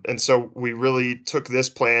 And so we really took this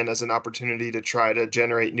plan as an opportunity to try to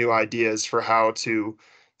generate new ideas for how to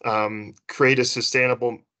create a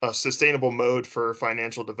sustainable mode for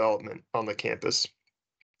financial development on the campus.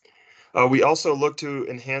 We also look to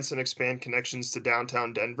enhance and expand connections to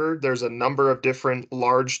downtown Denver. There's a number of different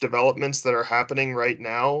large developments that are happening right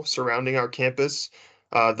now surrounding our campus.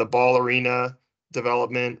 The Ball Arena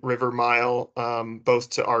development, River Mile, both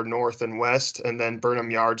to our north and west, and then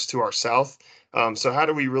Burnham Yards to our south. So how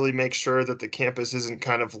do we really make sure that the campus isn't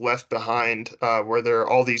kind of left behind where there are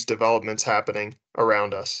all these developments happening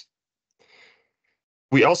around us?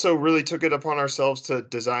 We also really took it upon ourselves to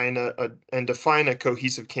design and define a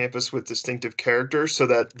cohesive campus with distinctive character so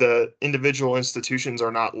that the individual institutions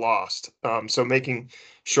are not lost. So making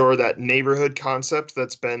sure that neighborhood concept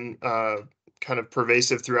that's been kind of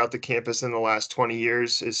pervasive throughout the campus in the last 20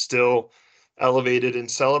 years is still elevated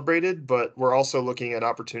and celebrated, but we're also looking at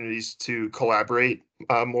opportunities to collaborate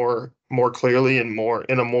more clearly and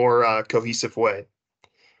in a more cohesive way.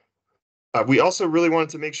 We also really wanted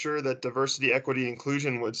to make sure that diversity, equity,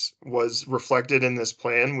 inclusion was reflected in this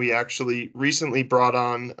plan. We actually recently brought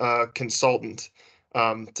on a consultant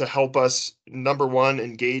to help us, number one,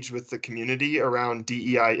 engage with the community around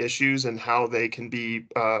DEI issues and how they can be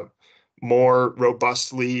more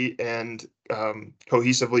robustly and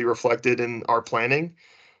cohesively reflected in our planning.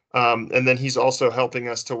 And then he's also helping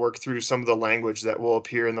us to work through some of the language that will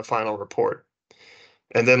appear in the final report.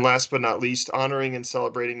 And then last but not least, honoring and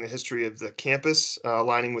celebrating the history of the campus,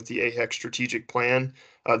 aligning with the AHEC strategic plan.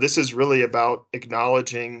 This is really about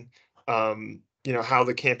acknowledging, how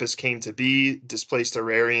the campus came to be, displaced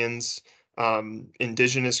Aurarians,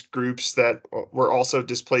 indigenous groups that were also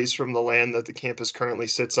displaced from the land that the campus currently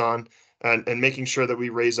sits on, and making sure that we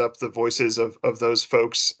raise up the voices of those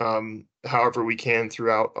folks however we can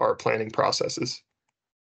throughout our planning processes.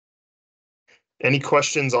 Any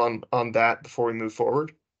questions on that before we move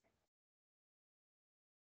forward?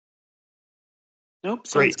 Nope,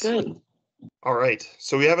 sounds good. All right,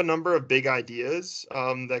 so we have a number of big ideas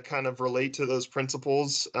that kind of relate to those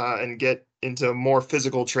principles and get into more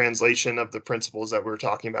physical translation of the principles that we're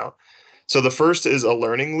talking about. So the first is a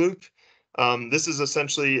learning loop. This is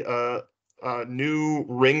essentially a new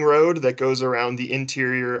ring road that goes around the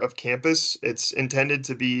interior of campus. It's intended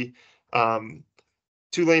to be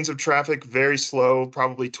 2 lanes of traffic, very slow,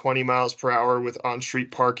 probably 20 miles per hour with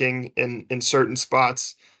on-street parking in certain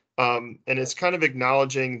spots. And it's kind of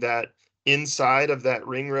acknowledging that inside of that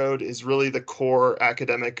ring road is really the core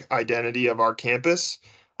academic identity of our campus.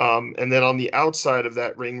 And then on the outside of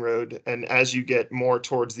that ring road, and as you get more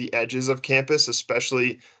towards the edges of campus,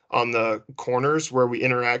 especially on the corners where we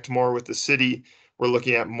interact more with the city, we're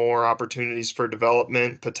looking at more opportunities for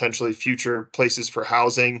development, potentially future places for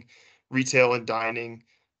housing, retail and dining,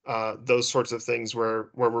 those sorts of things where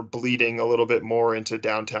we're bleeding a little bit more into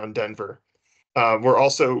downtown Denver. We're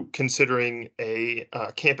also considering a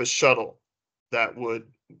campus shuttle that would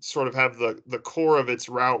sort of have the core of its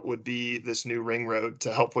route would be this new ring road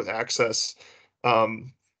to help with access,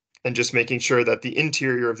 and just making sure that the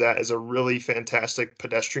interior of that is a really fantastic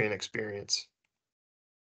pedestrian experience.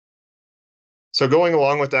 So going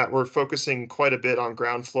along with that, we're focusing quite a bit on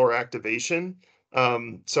ground floor activation.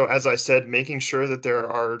 So as I said, making sure that there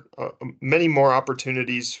are many more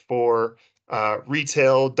opportunities for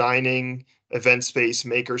retail, dining, event space,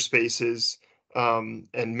 maker spaces, and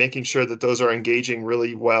making sure that those are engaging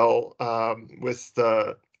really well with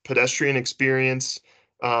the pedestrian experience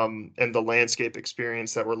and the landscape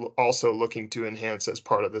experience that we're also looking to enhance as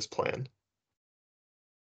part of this plan.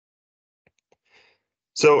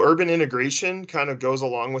 So urban integration kind of goes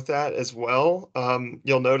along with that as well.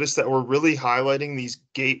 You'll notice that we're really highlighting these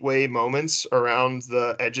gateway moments around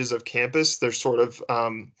the edges of campus. They're sort of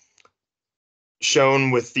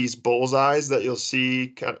shown with these bullseyes that you'll see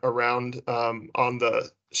kind of around on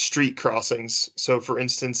the street crossings. So for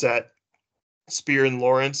instance, at Spear and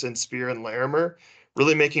Lawrence and Spear and Larimer,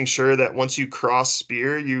 really making sure that once you cross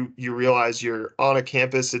Spear, you realize you're on a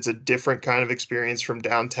campus. It's a different kind of experience from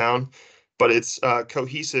downtown, but it's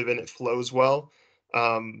cohesive and it flows well.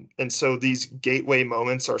 And so these gateway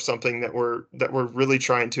moments are something that we're really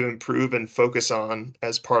trying to improve and focus on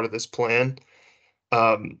as part of this plan.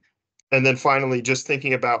 Um, and then finally, just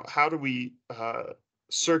thinking about how do we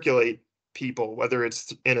circulate people, whether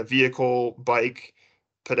it's in a vehicle, bike,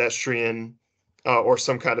 pedestrian, or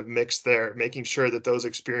some kind of mix there, making sure that those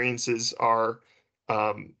experiences are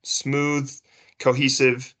smooth,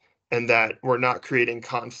 cohesive, and that we're not creating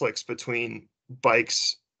conflicts between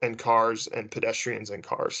bikes and cars and pedestrians and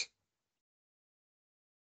cars.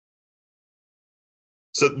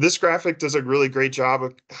 So this graphic does a really great job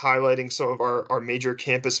of highlighting some of our major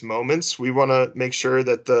campus moments. We want to make sure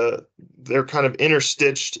that they're kind of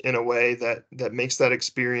interstitched in a way that makes that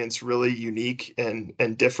experience really unique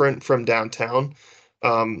and different from downtown,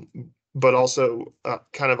 but also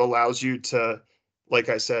kind of allows you to, like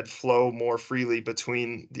I said, flow more freely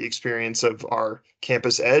between the experience of our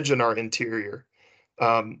campus edge and our interior.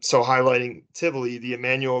 So highlighting Tivoli, the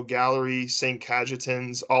Emmanuel Gallery, St.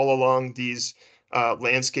 Cajetan's, all along these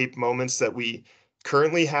landscape moments that we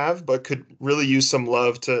currently have, but could really use some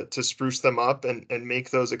love to spruce them up and make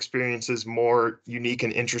those experiences more unique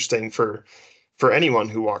and interesting for anyone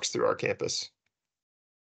who walks through our campus.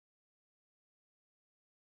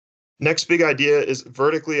 Next big idea is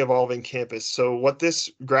vertically evolving campus. So what this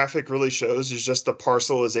graphic really shows is just the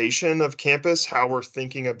parcelization of campus, how we're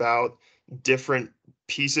thinking about different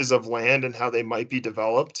pieces of land and how they might be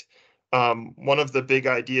developed. One of the big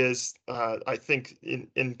ideas, I think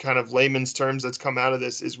in kind of layman's terms that's come out of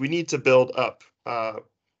this is we need to build up.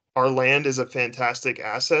 Our land is a fantastic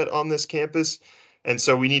asset on this campus. And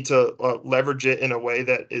so we need to leverage it in a way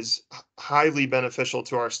that is highly beneficial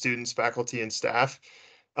to our students, faculty, and staff.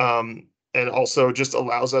 And also just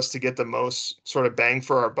allows us to get the most sort of bang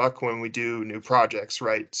for our buck when we do new projects,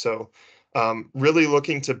 right? So really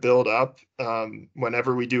looking to build up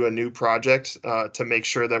whenever we do a new project to make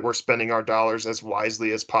sure that we're spending our dollars as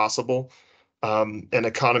wisely as possible. And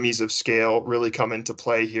economies of scale really come into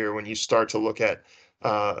play here when you start to look at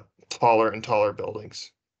taller and taller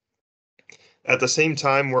buildings. At the same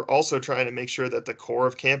time, we're also trying to make sure that the core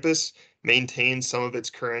of campus maintains some of its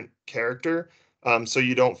current character. So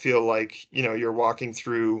you don't feel like, you're walking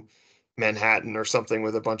through Manhattan or something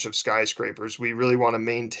with a bunch of skyscrapers. We really want to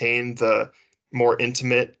maintain the more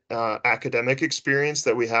intimate academic experience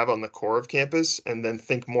that we have on the core of campus and then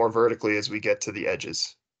think more vertically as we get to the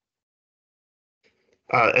edges.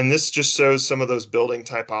 And this just shows some of those building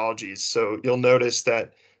typologies. So you'll notice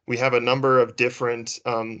that we have a number of different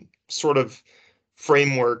sort of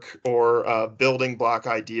framework or building block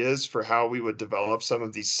ideas for how we would develop some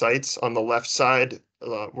of these sites. On the left side,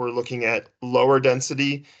 we're looking at lower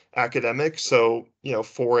density academic. So,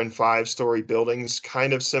 4 and 5 story buildings,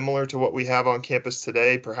 kind of similar to what we have on campus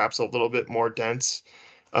today, perhaps a little bit more dense.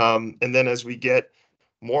 And then as we get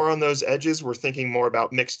more on those edges, we're thinking more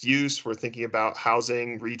about mixed use. We're thinking about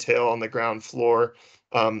housing, retail on the ground floor,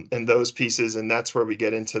 and those pieces. And that's where we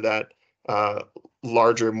get into that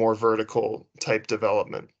larger, more vertical type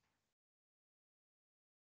development.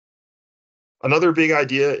 Another big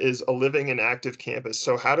idea is a living and active campus.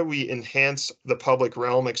 So how do we enhance the public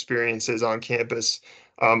realm experiences on campus?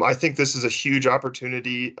 I think this is a huge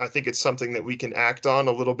opportunity. I think it's something that we can act on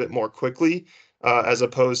a little bit more quickly as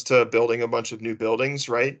opposed to building a bunch of new buildings,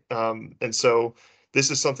 right? And so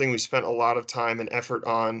this is something we spent a lot of time and effort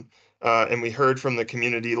on, and we heard from the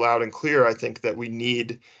community loud and clear, I think, that we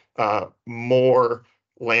need more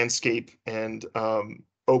landscape and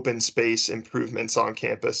open space improvements on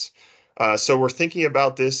campus. So we're thinking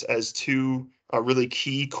about this as two really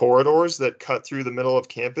key corridors that cut through the middle of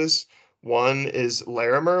campus. One is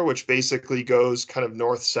Larimer, which basically goes kind of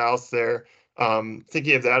north-south there.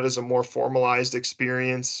 Thinking of that as a more formalized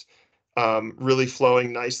experience, really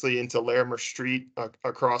flowing nicely into Larimer Street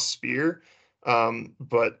across Spear,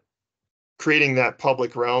 but creating that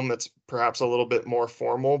public realm that's perhaps a little bit more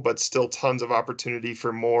formal, but still tons of opportunity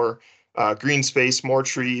for more green space, more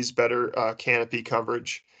trees, better canopy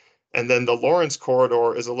coverage. And then the Lawrence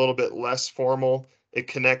corridor is a little bit less formal. It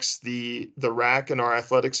connects the rack and our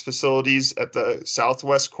athletics facilities at the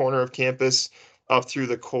southwest corner of campus up through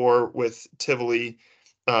the core with Tivoli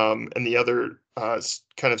and the other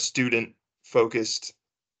kind of student-focused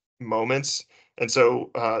moments. And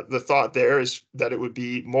so the thought there is that it would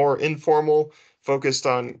be more informal, focused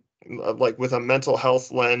on like with a mental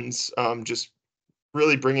health lens, just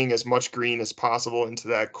really bringing as much green as possible into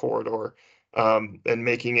that corridor, and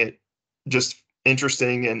making it just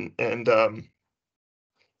interesting and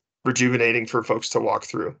rejuvenating for folks to walk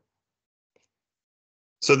through.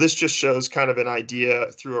 So this just shows kind of an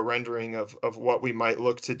idea through a rendering of what we might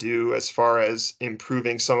look to do as far as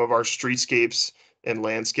improving some of our streetscapes and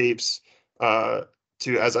landscapes,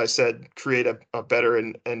 to, as I said, create a better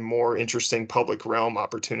and more interesting public realm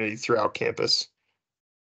opportunity throughout campus.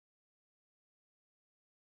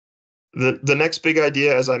 The next big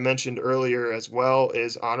idea, as I mentioned earlier as well,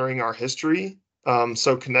 is honoring our history.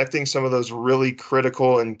 So connecting some of those really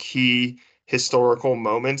critical and key historical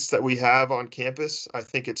moments that we have on campus. I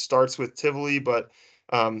think it starts with Tivoli, but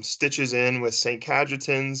stitches in with St.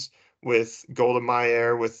 Cajetan's, with Golda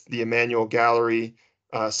Meir, with the Emmanuel Gallery,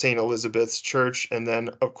 St. Elizabeth's Church, and then,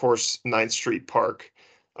 of course, 9th Street Park.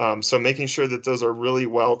 So making sure that those are really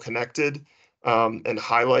well connected and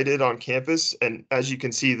highlighted on campus. And as you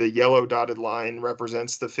can see, the yellow dotted line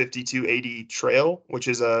represents the 5280 Trail, which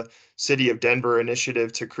is a City of Denver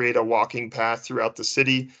initiative to create a walking path throughout the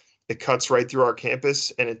city. It cuts right through our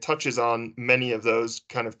campus, and it touches on many of those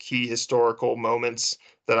kind of key historical moments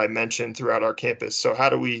that I mentioned throughout our campus. So how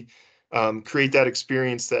do we create that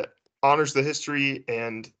experience that honors the history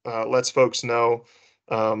and lets folks know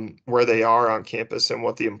where they are on campus and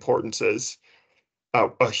what the importance is?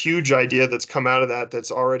 A huge idea that's come out of that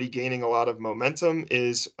that's already gaining a lot of momentum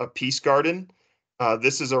is a peace garden.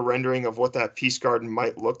 This is a rendering of what that peace garden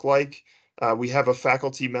might look like. We have a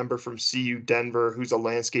faculty member from CU Denver who's a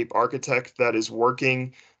landscape architect that is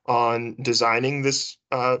working on designing this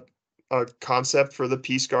concept for the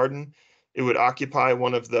peace garden. It would occupy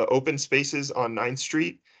one of the open spaces on 9th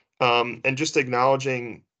Street, and just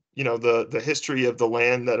acknowledging, the history of the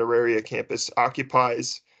land that Auraria campus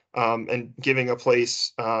occupies, and giving a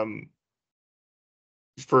place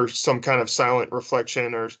for some kind of silent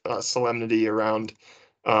reflection or solemnity around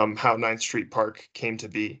how 9th Street Park came to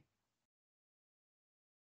be.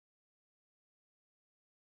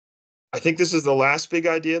 I think this is the last big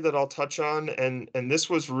idea that I'll touch on, and this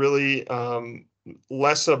was really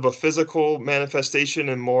less of a physical manifestation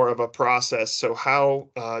and more of a process. So how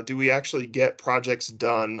do we actually get projects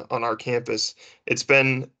done on our campus? It's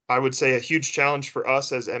been, I would say, a huge challenge for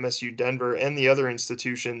us as MSU Denver and the other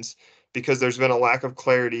institutions, because there's been a lack of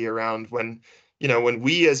clarity around when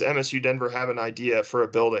we as MSU Denver have an idea for a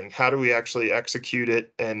building, how do we actually execute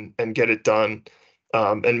it and get it done,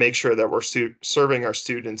 and make sure that we're serving our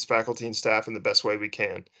students, faculty, and staff in the best way we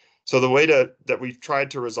can. So the way that we've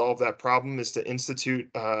tried to resolve that problem is to institute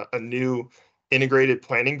a new integrated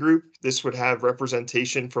planning group. This would have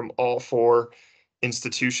representation from all 4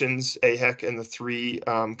 institutions, AHEC, and the 3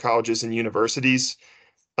 colleges and universities.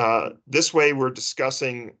 This way, we're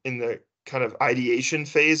discussing in the kind of ideation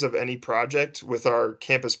phase of any project with our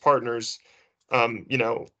campus partners.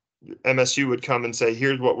 MSU would come and say,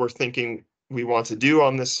 here's what we're thinking we want to do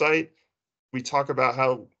on this site. We talk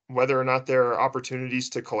about whether or not there are opportunities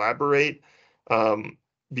to collaborate,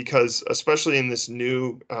 because especially in this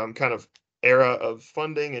new kind of era of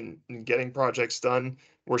funding and getting projects done,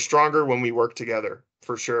 we're stronger when we work together,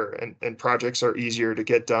 for sure. And projects are easier to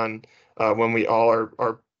get done when we all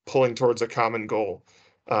are pulling towards a common goal.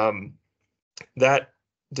 That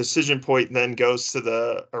decision point then goes to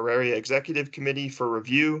the Auraria Executive Committee for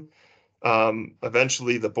review,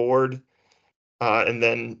 eventually the board, and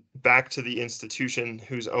then back to the institution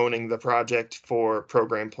who's owning the project for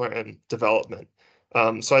program plan development.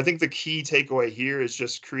 So I think the key takeaway here is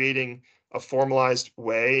just creating a formalized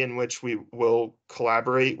way in which we will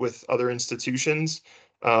collaborate with other institutions,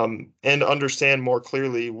 and understand more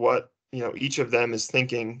clearly what each of them is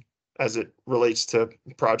thinking as it relates to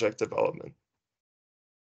project development.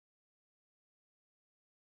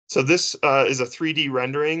 So this is a 3D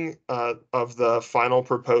rendering of the final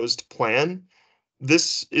proposed plan.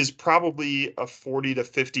 This is probably a 40 to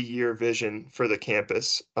 50 year vision for the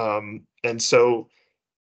campus. And so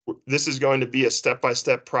this is going to be a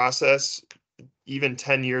step-by-step process. Even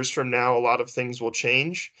 10 years from now, a lot of things will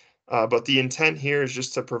change. But the intent here is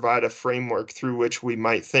just to provide a framework through which we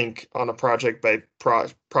might think on a project by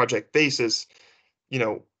project basis,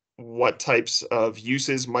 what types of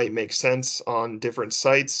uses might make sense on different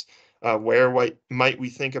sites, where might we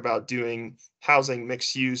think about doing housing,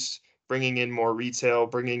 mixed use, bringing in more retail,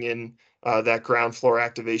 bringing in that ground floor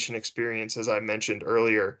activation experience, as I mentioned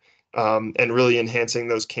earlier, and really enhancing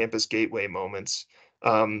those campus gateway moments.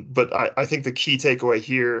 But I think the key takeaway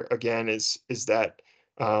here again is that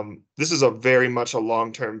this is a very much a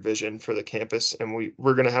long-term vision for the campus, and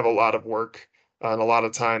we're going to have a lot of work and a lot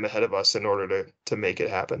of time ahead of us in order to make it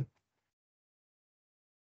happen.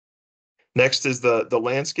 Next is the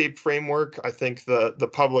landscape framework. I think the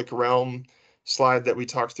public realm slide that we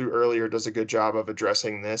talked through earlier does a good job of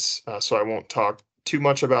addressing this, so I won't talk too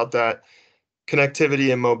much about that.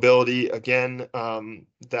 Connectivity and mobility, again,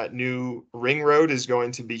 that new ring road is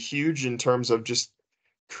going to be huge in terms of just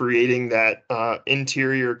creating that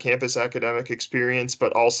interior campus academic experience,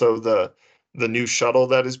 but also the new shuttle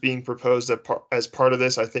that is being proposed as part of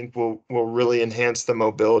this, I think will really enhance the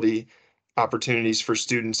mobility opportunities for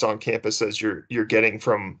students on campus as you're getting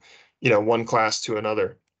from, one class to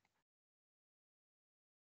another.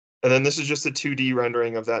 And then this is just a 2D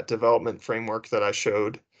rendering of that development framework that I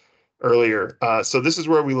showed earlier. So this is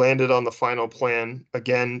where we landed on the final plan,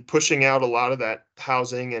 again, pushing out a lot of that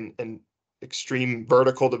housing and extreme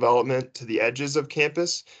vertical development to the edges of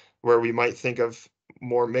campus, where we might think of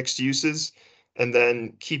more mixed uses, and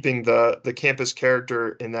then keeping the campus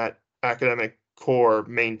character in that academic core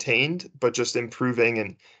maintained, but just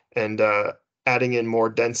improving and adding in more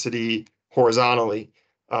density horizontally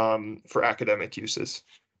for academic uses.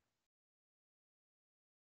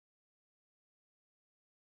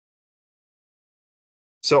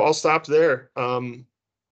 So I'll stop there.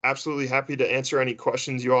 Absolutely happy to answer any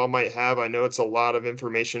questions you all might have. I know it's a lot of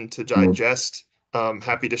information to digest.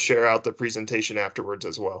 Happy to share out the presentation afterwards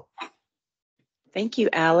as well. Thank you,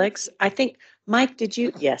 Alex. I think, Mike,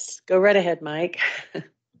 yes, go right ahead, Mike.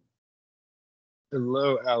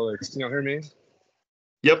 Hello, Alex. Can you hear me?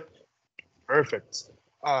 Yep. Perfect.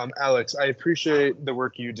 Alex, I appreciate the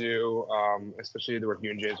work you do, especially the work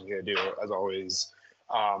you and James are going to do, as always.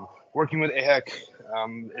 Working with AHEC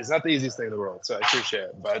is not the easiest thing in the world, so I appreciate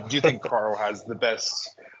it. But I do think Carl has the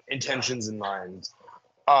best intentions in mind.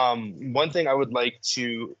 One thing I would like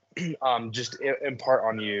to just impart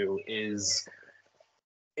on you is,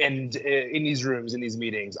 and in these rooms, in these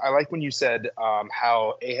meetings, I like when you said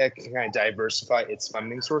how AHEC can kind of diversify its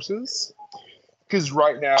funding sources. Because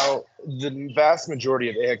right now, the vast majority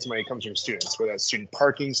of AHEC's money comes from students, whether that's student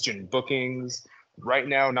parking, student bookings. Right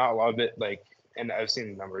now, not a lot of it, and I've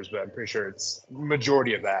seen the numbers, but I'm pretty sure it's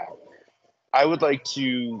majority of that. I would like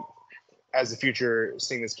to, as the future,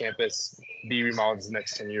 seeing this campus be remodeled in the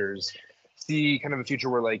next 10 years, see kind of a future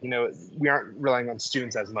where, we aren't relying on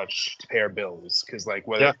students as much to pay our bills. Because,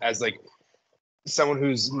 as someone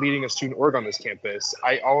who's leading a student org on this campus,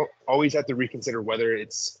 I always have to reconsider whether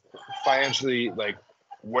it's financially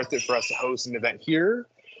worth it for us to host an event here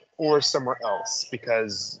or somewhere else,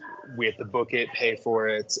 because we have to book it, pay for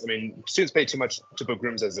it. I mean, students pay too much to book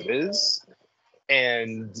rooms as it is,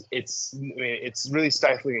 and it's really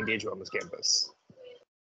stifling engagement on this campus.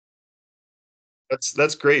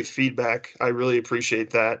 That's great feedback. I really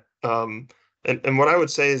appreciate that. And what I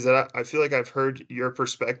would say is that I feel like I've heard your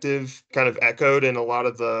perspective kind of echoed in a lot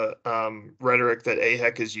of the rhetoric that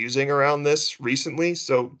AHEC is using around this recently.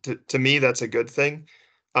 So to me, that's a good thing.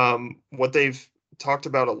 What they've talked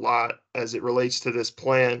about a lot as it relates to this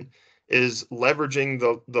plan is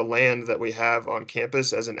leveraging the land that we have on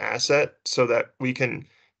campus as an asset so that we can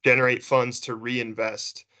generate funds to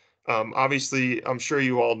reinvest. Obviously, I'm sure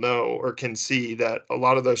you all know or can see that a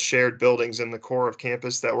lot of those shared buildings in the core of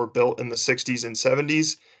campus that were built in the 60s and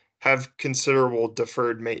 70s have considerable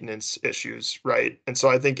deferred maintenance issues, right? And so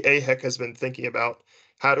I think AHEC has been thinking about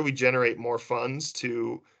how do we generate more funds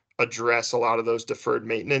to address a lot of those deferred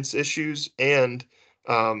maintenance issues and,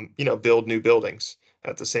 build new buildings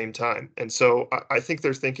at the same time. And so I think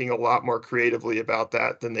they're thinking a lot more creatively about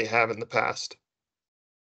that than they have in the past.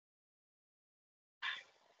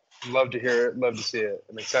 Love to hear it. Love to see it.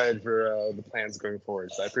 I'm excited for the plans going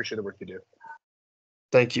forward. So I appreciate the work you do.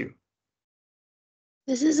 Thank you.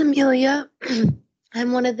 This is Amelia.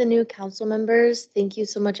 I'm one of the new council members. Thank you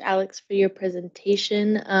so much, Alex, for your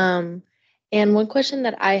presentation. And one question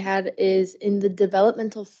that I had is in the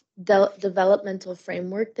developmental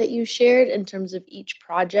framework that you shared in terms of each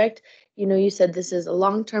project. You said this is a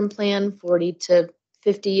long-term plan, 40 to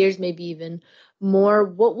 50 years, maybe even more.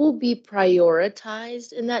 What will be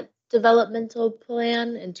prioritized in that developmental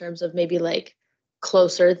plan in terms of maybe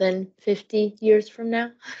closer than 50 years from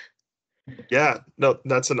now? Yeah, no,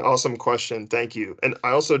 that's an awesome question. Thank you. And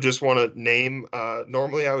I also just want to name,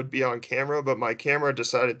 normally I would be on camera, but my camera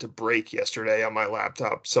decided to break yesterday on my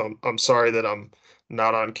laptop. So I'm sorry that I'm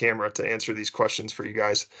not on camera to answer these questions for you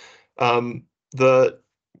guys. What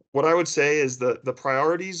I would say is the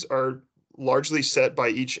priorities are largely set by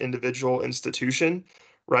each individual institution,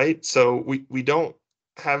 right? So we don't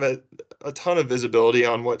have a ton of visibility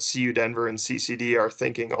on what CU Denver and CCD are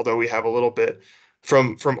thinking, although we have a little bit.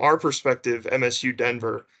 From our perspective, MSU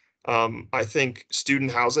Denver, I think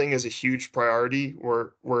student housing is a huge priority.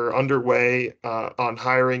 We're underway on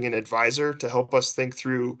hiring an advisor to help us think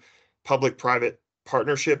through public-private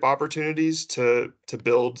partnership opportunities to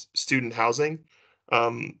build student housing.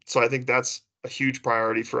 So I think that's a huge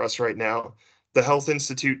priority for us right now. The Health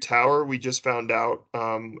Institute Tower, we just found out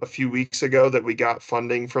a few weeks ago that we got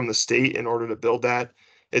funding from the state in order to build that.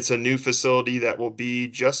 It's a new facility that will be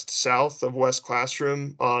just south of West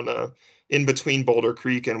Classroom on in between Boulder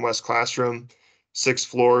Creek and West Classroom, 6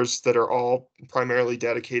 floors that are all primarily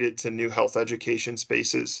dedicated to new health education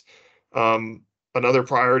spaces. Another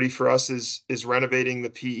priority for us is renovating the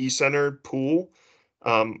PE center pool.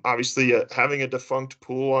 Obviously, having a defunct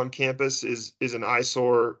pool on campus is an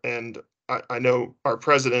eyesore, and I know our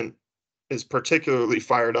president is particularly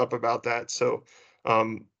fired up about that. So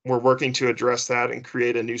we're working to address that and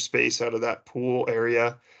create a new space out of that pool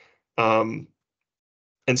area.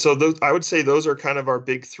 And so those, I would say those are kind of our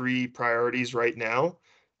big 3 priorities right now.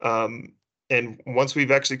 And once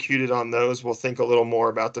we've executed on those, we'll think a little more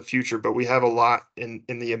about the future. But we have a lot in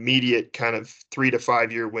the immediate kind of 3 to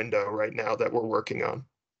 5 year window right now that we're working on.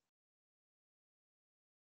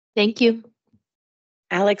 Thank you.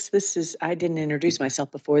 Alex, I didn't introduce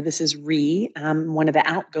myself before. This is Ree. I'm one of the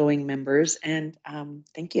outgoing members. And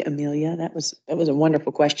thank you, Amelia. That was a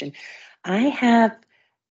wonderful question. I have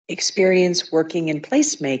experience working in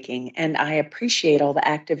placemaking, and I appreciate all the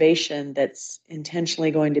activation that's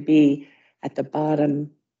intentionally going to be at the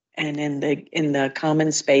bottom and in the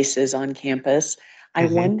common spaces on campus. I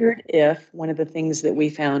wondered if one of the things that we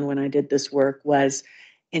found when I did this work was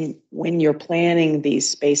when you're planning these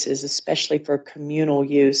spaces, especially for communal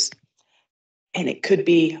use, and it could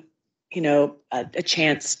be, a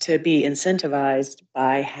chance to be incentivized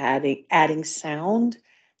by adding sound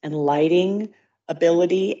and lighting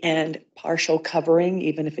ability and partial covering,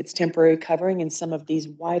 even if it's temporary covering in some of these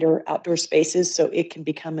wider outdoor spaces, so it can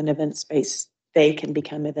become an event space. They can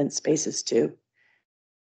become event spaces too.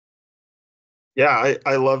 Yeah,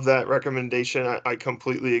 I love that recommendation. I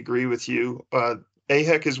completely agree with you.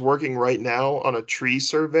 AHEC is working right now on a tree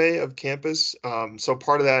survey of campus. So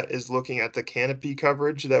part of that is looking at the canopy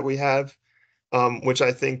coverage that we have, which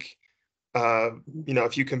I think,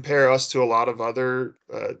 if you compare us to a lot of other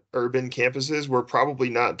urban campuses, we're probably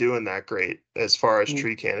not doing that great as far as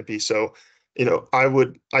tree canopy. So,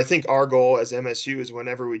 I think our goal as MSU is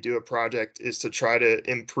whenever we do a project is to try to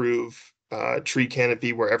improve tree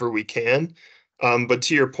canopy wherever we can. But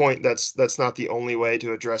to your point, that's not the only way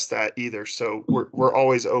to address that either. So we're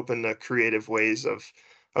always open to creative ways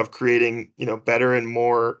of creating, better and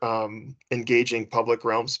more engaging public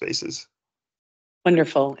realm spaces.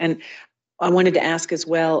 Wonderful. And I wanted to ask as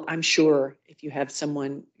well, I'm sure if you have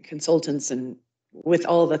consultants and with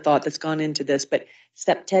all the thought that's gone into this, but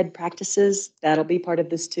STEP-TED practices, that'll be part of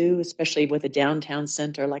this too, especially with a downtown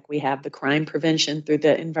center like we have the crime prevention through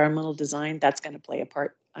the environmental design. That's going to play a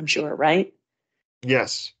part, I'm sure, right?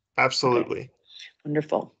 Yes, absolutely. Okay.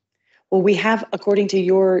 Wonderful. Well, we have, according to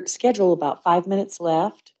your schedule, about 5 minutes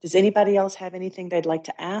left. Does anybody else have anything they'd like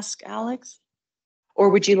to ask Alex? Or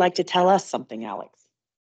would you like to tell us something, Alex?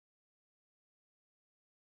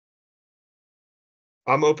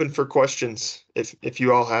 I'm open for questions. If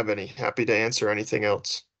you all have any, happy to answer anything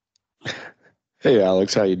else. Hey,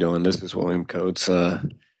 Alex, how you doing? This is William Coates,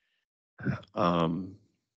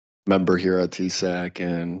 member here at TSAC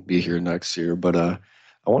and be here next year. But I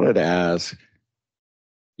wanted to ask,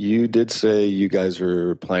 you did say you guys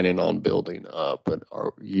are planning on building up, but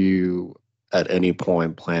are you at any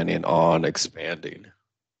point planning on expanding?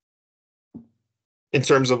 In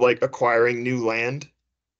terms of like acquiring new land?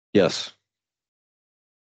 Yes.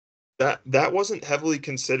 That wasn't heavily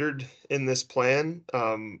considered in this plan.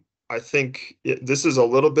 I think this is a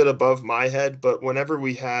little bit above my head, but whenever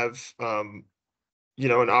we have, an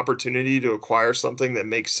opportunity to acquire something that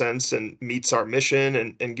makes sense and meets our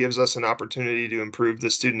mission and gives us an opportunity to improve the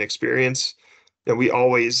student experience, we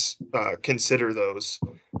always consider those.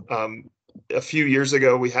 A few years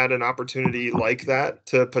ago, we had an opportunity like that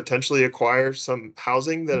to potentially acquire some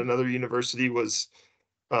housing that another university was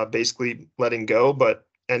basically letting go, but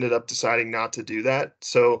ended up deciding not to do that.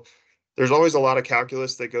 So there's always a lot of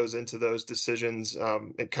calculus that goes into those decisions,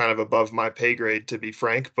 and kind of above my pay grade, to be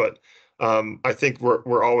frank. But I think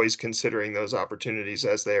we're always considering those opportunities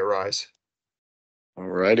as they arise. All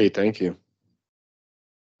righty, thank you.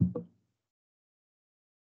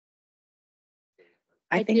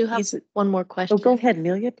 I do have one more question. Oh, go ahead,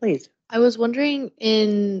 Amelia, please. I was wondering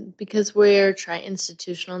because we're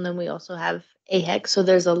tri-institutional and then we also have AHEC, so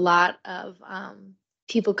there's a lot of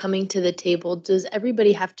people coming to the table. Does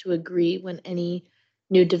everybody have to agree when any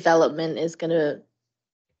new development is going to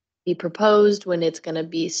be proposed, when it's going to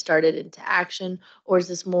be started into action, or is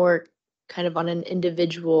this more kind of on an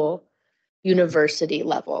individual university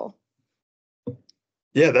level?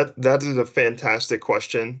 Yeah, that is a fantastic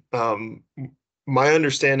question. My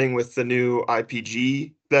understanding with the new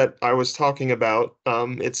IPG that I was talking about,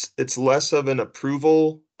 it's less of an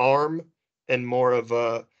approval arm and more of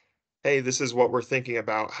a, hey, this is what we're thinking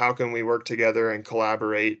about. How can we work together and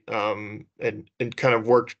collaborate, and kind of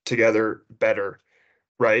work together better,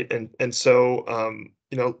 right? And so,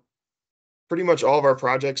 pretty much all of our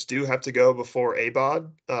projects do have to go before ABOD,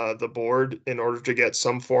 the board, in order to get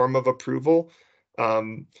some form of approval.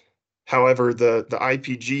 Um, However, the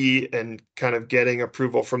IPG and kind of getting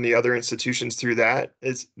approval from the other institutions through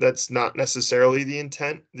that's not necessarily the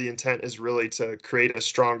intent. The intent is really to create a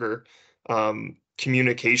stronger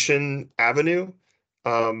communication avenue,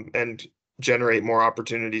 and generate more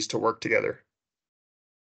opportunities to work together.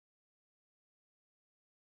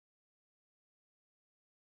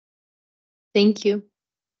 Thank you.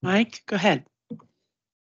 Mike, go ahead.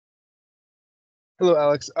 Hello,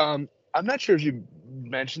 Alex. I'm not sure if you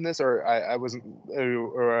mentioned this or I wasn't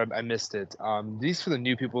or I missed it. These for the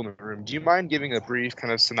new people in the room. Do you mind giving a brief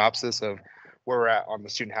kind of synopsis of where we're at on the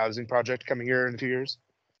student housing project coming here in a few years?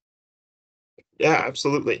 Yeah,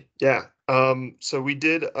 absolutely. Yeah. So we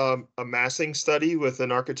did a massing study with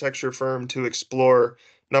an architecture firm to explore,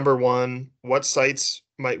 number one, what sites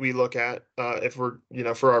might we look at if we're,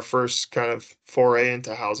 for our first kind of foray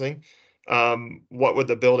into housing. What would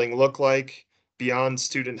the building look like beyond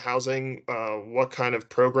student housing? What kind of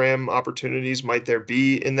program opportunities might there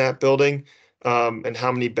be in that building? And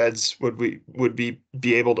how many beds would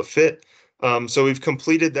be able to fit? So we've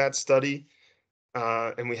completed that study.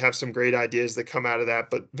 And we have some great ideas that come out of that,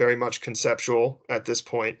 but very much conceptual at this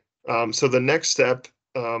point. So the next step,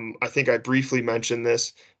 I think I briefly mentioned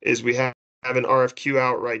this, is we have an RFQ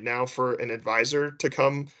out right now for an advisor to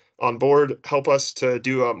come on board, help us to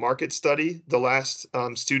do a market study. The last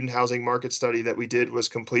student housing market study that we did was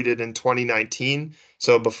completed in 2019,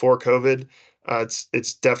 so before COVID.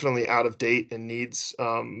 It's definitely out of date and needs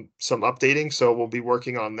some updating, so we'll be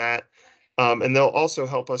working on that. And they'll also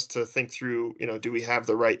help us to think through, do we have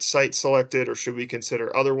the right site selected or should we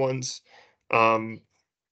consider other ones? Um,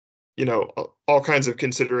 all kinds of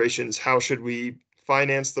considerations. How should we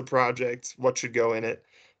finance the project? What should go in it?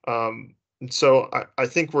 And so I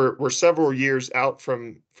think we're several years out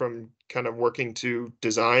from kind of working to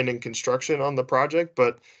design and construction on the project,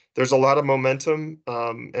 but there's a lot of momentum,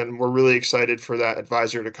 and we're really excited for that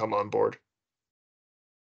advisor to come on board.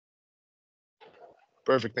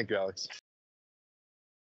 Perfect. Thank you, Alex.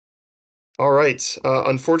 All right.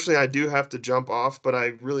 Unfortunately, I do have to jump off, but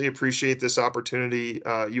I really appreciate this opportunity.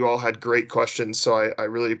 You all had great questions, so I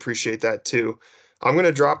really appreciate that too. I'm going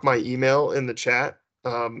to drop my email in the chat.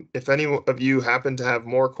 If any of you happen to have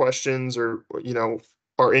more questions or,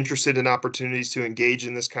 are interested in opportunities to engage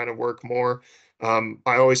in this kind of work more,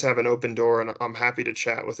 I always have an open door and I'm happy to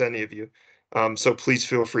chat with any of you. So please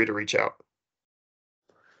feel free to reach out.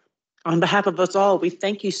 On behalf of us all, we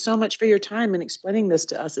thank you so much for your time and explaining this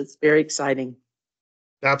to us. It's very exciting.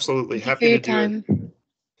 Absolutely. Thank you Happy for your to do time. it.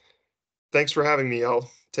 Thanks for having me, y'all.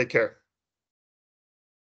 Take care.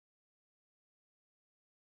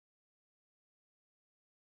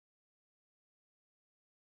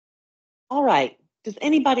 All right. Does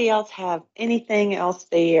anybody else have anything else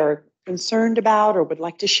they are concerned about or would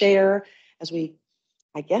like to share as we,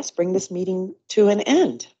 I guess, bring this meeting to an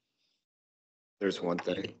end? There's one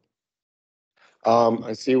thing.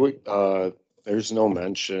 I see there's no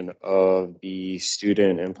mention of the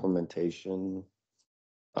student implementation,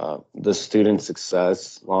 the student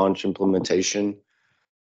success launch implementation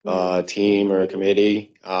team or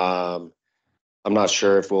committee. I'm not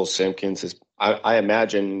sure if Will Simpkins is, I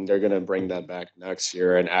imagine they're going to bring that back next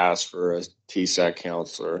year and ask for a TSAC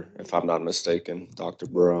counselor, if I'm not mistaken, Dr.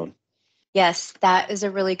 Brown. Yes, that is a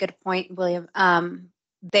really good point, William.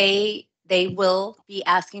 They will be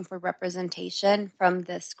asking for representation from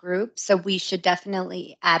this group, so we should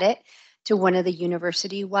definitely add it to one of the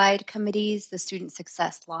university-wide committees, the Student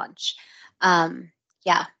Success Launch.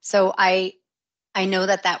 Yeah, so I know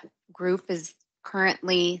that group is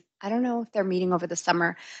currently, I don't know if they're meeting over the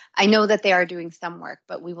summer. I know that they are doing some work,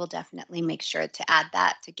 but we will definitely make sure to add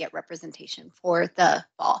that to get representation for the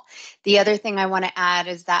fall. The other thing I want to add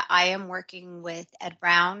is that I am working with Ed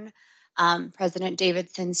Brown, President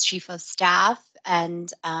Davidson's chief of staff,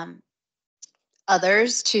 and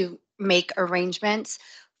others to make arrangements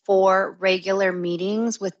 4 regular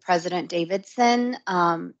meetings with President Davidson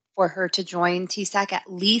for her to join TSAC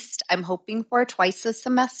at least, I'm hoping for twice a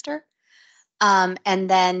semester. And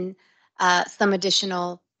then some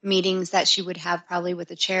additional meetings that she would have probably with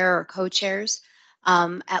the chair or co-chairs,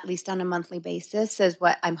 at least on a monthly basis is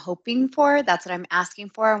what I'm hoping for. That's what I'm asking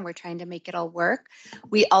for, and we're trying to make it all work.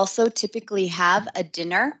 We also typically have a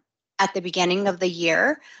dinner at the beginning of the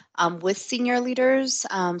year with senior leaders.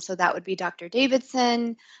 So that would be Dr.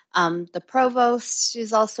 Davidson. The provost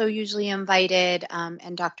is also usually invited,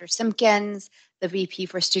 and Dr. Simpkins, the VP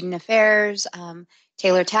for Student Affairs,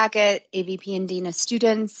 Taylor Tackett, AVP and Dean of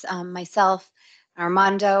Students, myself,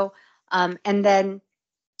 Armando, and then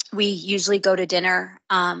we usually go to dinner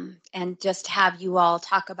and just have you all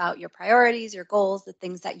talk about your priorities, your goals, the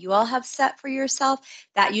things that you all have set for yourself.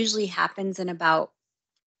 That usually happens in about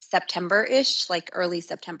September-ish, like early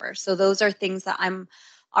September. So those are things that I'm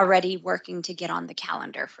already working to get on the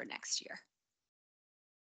calendar for next year.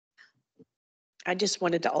 I just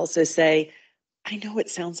wanted to also say, I know it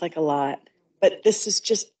sounds like a lot, but this is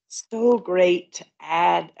just so great to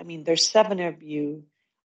add. I mean, there's 7 of you,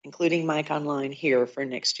 including Mike online here for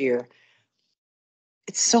next year.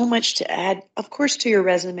 It's so much to add, of course, to your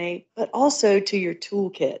resume, but also to your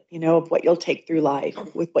toolkit, you know, of what you'll take through life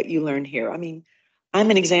with what you learn here. I mean, I'm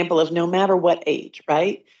an example of no matter what age,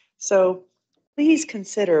 right? So please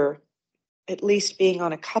consider at least being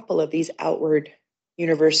on a couple of these outward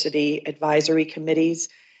university advisory committees.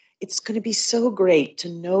 It's going to be so great to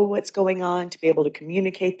know what's going on, to be able to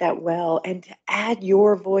communicate that well, and to add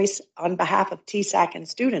your voice on behalf of TSAC and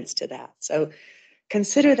students to that. So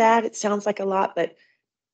consider that. It sounds like a lot, but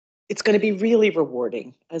it's going to be really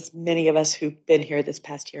rewarding, as many of us who've been here this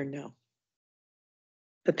past year know.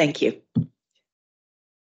 But thank you.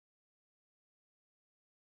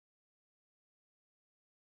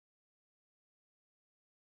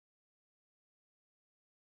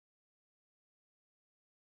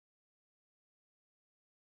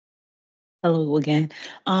 Hello again.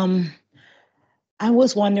 I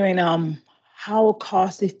was wondering, how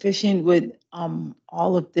cost efficient would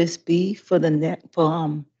all of this be for the net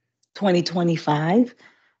for 2025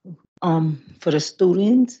 for the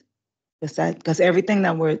students? Because everything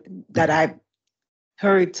that I've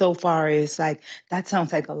heard so far is like that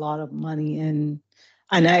sounds like a lot of money, and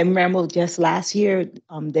I remember just last year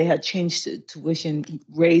they had changed the tuition,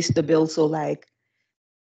 raised the bill, so like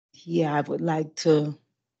yeah, I would like to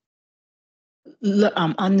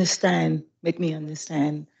understand, make me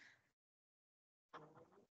understand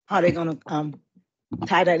how they're gonna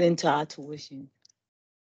tie that into our tuition.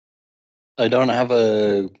 I don't have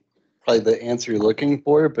probably the answer you're looking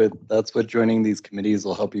for, but that's what joining these committees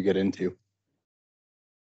will help you get into.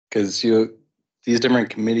 Because these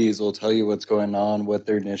different committees will tell you what's going on, what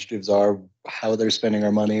their initiatives are, how they're spending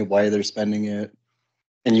our money, why they're spending it.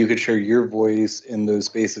 And you could share your voice in those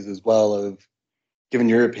spaces as well of giving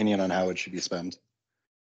your opinion on how it should be spent.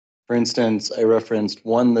 For instance, I referenced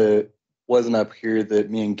one that wasn't up here that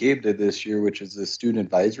me and Gabe did this year, which is the Student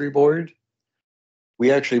Advisory Board. We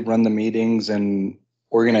actually run the meetings and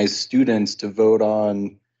organize students to vote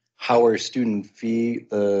on how our student fee,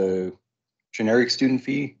 the generic student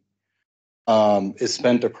fee, is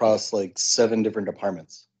spent across like 7 different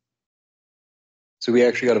departments. So we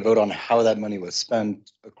actually got to vote on how that money was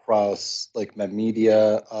spent across like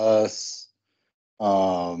MedMedia, us,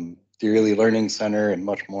 the Early Learning Center, and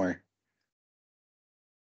much more.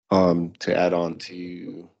 To add on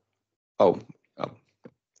to,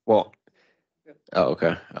 well,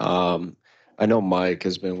 okay. I know Mike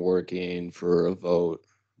has been working for a vote,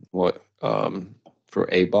 for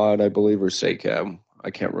ABOD, I believe, or SACAB.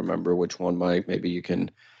 I can't remember which one, Mike. Maybe you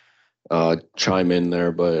can chime in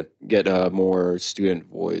there, but get more student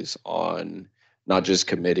voice on not just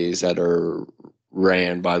committees that are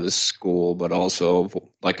ran by the school, but also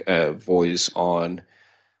like a voice on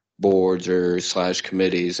boards or /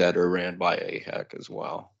 committees that are ran by AHEC as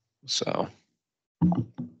well. So.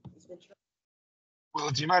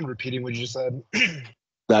 Well, do you mind repeating what you just said?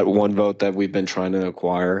 That one vote that we've been trying to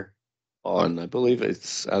acquire on, I believe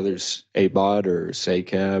it's either ABOD or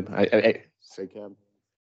SACAB. SACAB.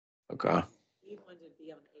 Okay.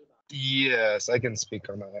 Yes, I can speak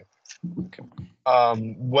on that. Okay.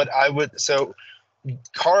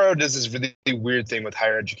 Colorado does this really weird thing with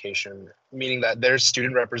higher education, meaning that their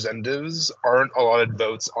student representatives aren't allotted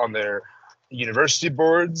votes on their university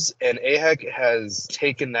boards, and AHEC has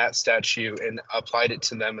taken that statute and applied it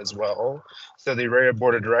to them as well. So the area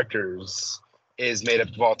board of directors is made up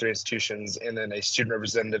of all 3 institutions, and then a student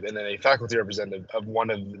representative and then a faculty representative of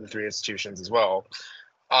one of the 3 institutions as well.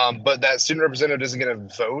 But that student representative isn't going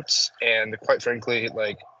to vote, and quite frankly,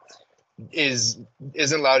 like isn't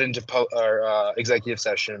allowed into executive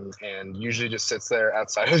session, and usually just sits there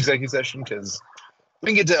outside of executive session, because we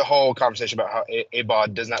can get to a whole conversation about how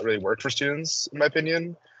ABOD does not really work for students, in my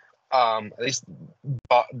opinion. At least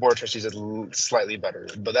board trustees is slightly better,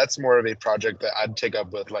 but that's more of a project that I'd take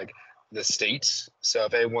up with like the state. So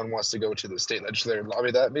if anyone wants to go to the state legislature and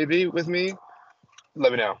lobby that maybe with me,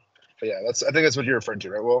 let me know. But yeah, I think that's what you're referring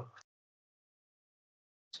to, right, Will?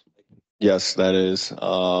 Yes, that is.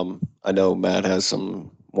 I know Matt has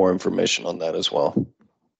some more information on that as well.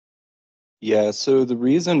 Yeah, so the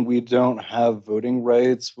reason we don't have voting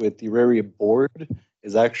rights with the area board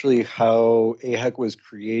is actually how AHEC was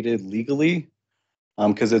created legally,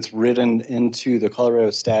 because it's written into the Colorado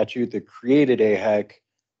statute that created AHEC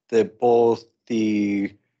that both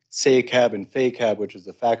the SACAB and FACAB, which is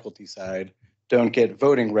the faculty side, don't get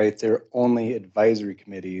voting rights. They're only advisory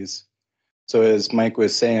committees. So as Mike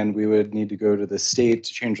was saying, we would need to go to the state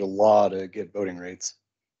to change the law to get voting rights.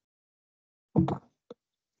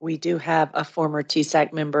 We do have a former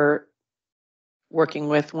TSAC member working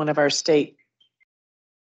with one of our state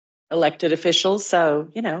elected officials. So,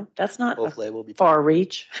 you know, that's not Hopefully I will be far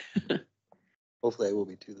reach. Hopefully I will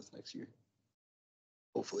be too this next year.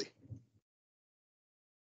 Hopefully.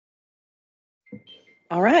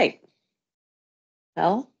 All right.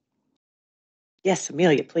 Well, yes,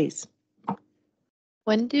 Amelia, please.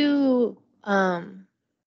 When do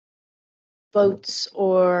votes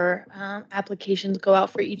or applications go out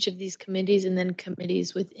for each of these committees and then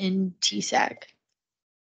committees within TSAC?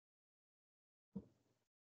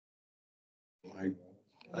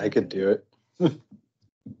 I could do it.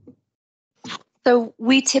 So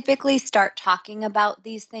we typically start talking about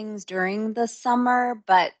these things during the summer,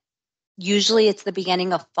 but usually it's the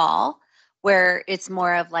beginning of fall where it's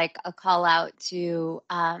more of like a call out to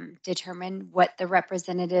determine what the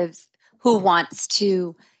representatives who wants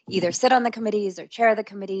to either sit on the committees or chair the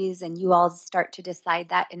committees, and you all start to decide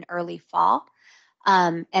that in early fall,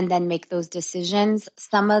 and then make those decisions.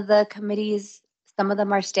 Some of the committees, some of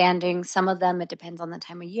them are standing, some of them, it depends on the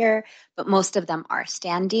time of year, but most of them are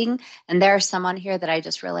standing. And there are some on here that I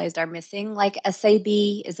just realized are missing, like SAB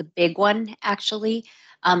is a big one, actually,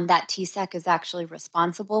 that TSAC is actually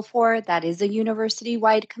responsible for. That is a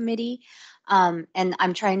university-wide committee. And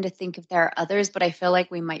I'm trying to think if there are others, but I feel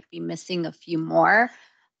like we might be missing a few more.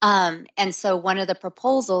 And so one of the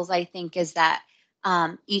proposals, I think, is that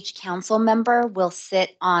each council member will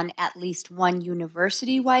sit on at least one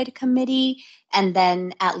university-wide committee and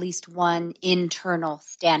then at least one internal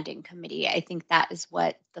standing committee. I think that is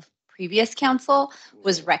what the previous council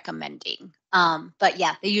was recommending. But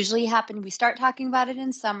yeah, they usually happen. We start talking about it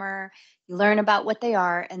in summer, you learn about what they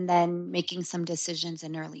are, and then making some decisions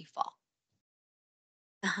in early fall.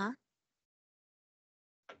 Uh-huh.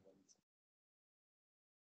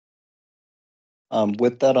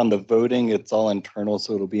 With that on the voting, it's all internal,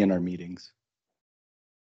 so it'll be in our meetings.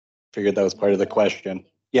 Figured that was part of the question.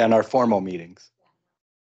 Yeah, in our formal meetings.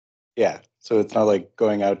 Yeah, so it's not like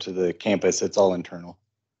going out to the campus, it's all internal.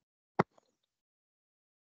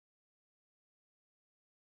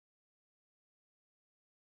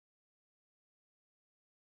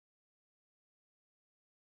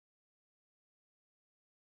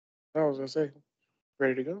 I was gonna say,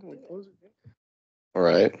 ready to go? We close it. All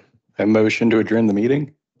right. A motion to adjourn the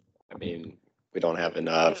meeting? I mean, we don't have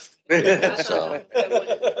enough. So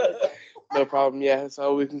No problem. Yeah,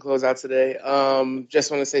 so we can close out today.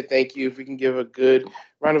 Just want to say thank you. If we can give a good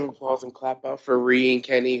round of applause and clap out for Ree and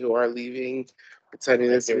Kenny who are leaving, attending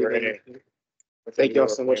this meeting. Thank y'all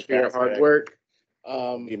so much for your hard work.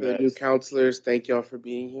 For the new counselors, thank y'all for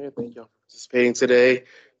being here. Thank y'all for participating today.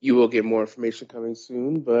 You will get more information coming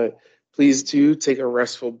soon, but please do take a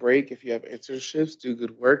restful break. If you have internships, do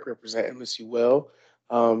good work, represent MSU well.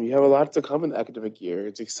 You have a lot to come in the academic year.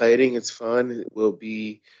 It's exciting, it's fun, it will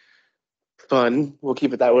be fun. We'll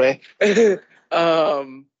keep it that way. But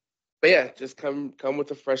yeah, just come with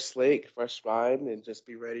a fresh slate, fresh spine, and just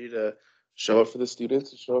be ready to show up for the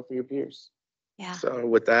students and show up for your peers. Yeah. So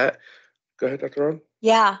with that, go ahead, Dr. Ron.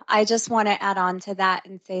 Yeah, I just want to add on to that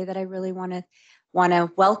and say that I really want to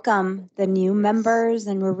welcome the new members,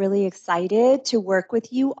 and we're really excited to work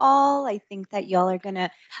with you all. I think that y'all are gonna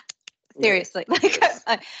seriously, like,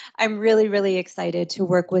 I'm really, really excited to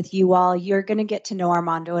work with you all. You're gonna get to know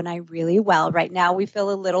Armando and I really well. Right now, we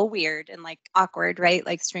feel a little weird and like awkward, right?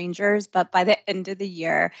 Like strangers, but by the end of the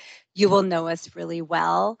year, you will know us really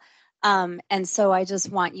well. And so I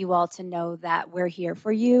just want you all to know that we're here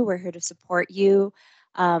for you. We're here to support you.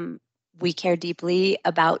 We care deeply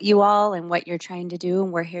about you all and what you're trying to do,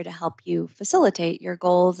 and we're here to help you facilitate your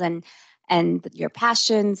goals and and your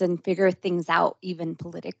passions and figure things out even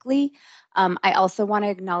politically. I also want to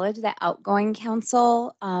acknowledge the outgoing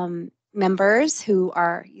council members who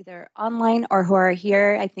are either online or who are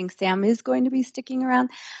here. I think Sam is going to be sticking around,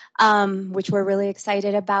 which we're really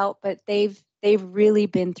excited about, but they've really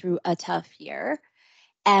been through a tough year.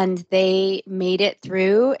 And they made it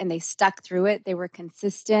through and they stuck through it. They were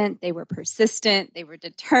consistent, they were persistent, they were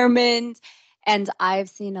determined. And I've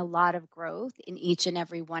seen a lot of growth in each and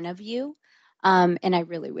every one of you. And I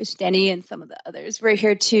really wish Denny and some of the others were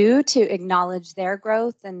here too to acknowledge their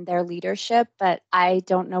growth and their leadership. But I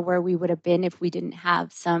don't know where we would have been if we didn't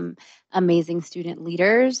have some amazing student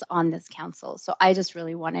leaders on this council. So I just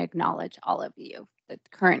really want to acknowledge all of you, the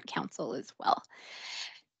current council as well.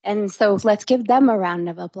 And so let's give them a round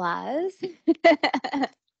of applause.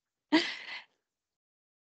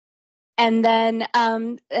 And then,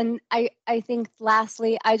 and I think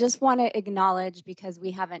lastly, I just want to acknowledge, because we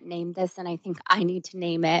haven't named this and I think I need to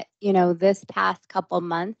name it, you know, this past couple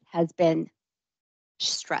months has been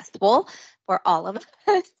stressful for all of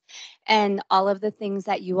us. And all of the things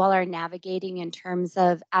that you all are navigating in terms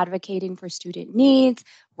of advocating for student needs,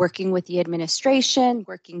 working with the administration,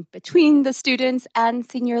 working between the students and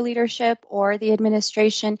senior leadership or the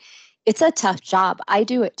administration. It's a tough job. I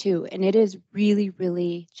do it too. And it is really,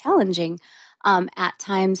 really challenging at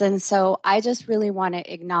times. And so I just really want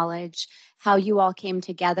to acknowledge how you all came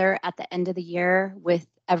together at the end of the year with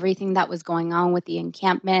everything that was going on with the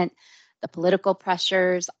encampment, the political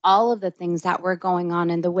pressures, all of the things that were going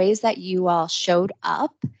on, and the ways that you all showed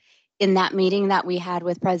up in that meeting that we had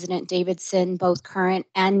with President Davidson, both current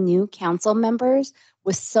and new council members,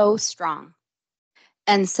 was so strong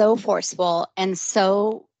and so forceful and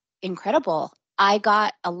so incredible. I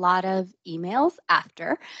got a lot of emails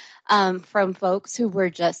after from folks who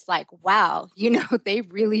were just like, wow, you know,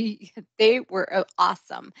 they were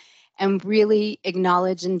awesome and really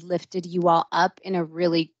acknowledged and lifted you all up in a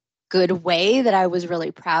really good way that I was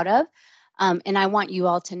really proud of. And I want you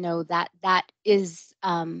all to know that that is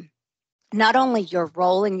not only your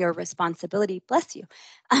role and your responsibility, bless you,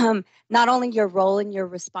 not only your role and your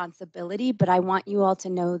responsibility, but I want you all to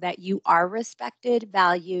know that you are respected,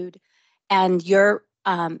 valued, and your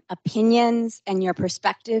opinions and your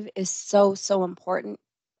perspective is so, so important,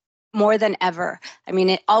 more than ever. I mean,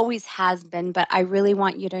 it always has been, but I really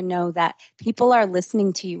want you to know that people are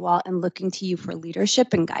listening to you all and looking to you for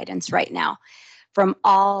leadership and guidance right now from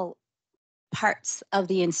all parts of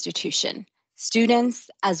the institution, students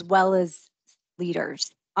as well as leaders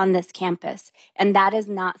on this campus. And that is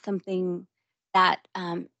not something that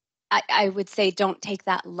I would say don't take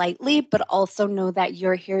that lightly, but also know that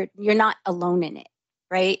you're here, you're not alone in it,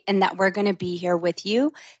 right? And that we're going to be here with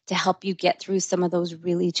you to help you get through some of those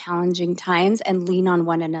really challenging times and lean on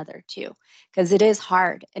one another too, because it is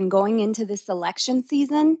hard. And going into this election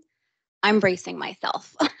season, I'm bracing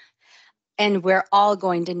myself. And we're all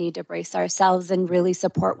going to need to brace ourselves and really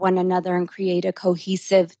support one another and create a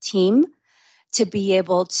cohesive team to be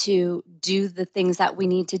able to do the things that we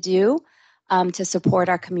need to do to support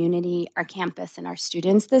our community, our campus, and our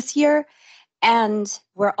students this year. And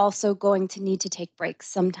we're also going to need to take breaks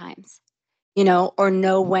sometimes, you know, or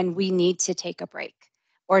know when we need to take a break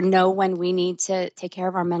or know when we need to take care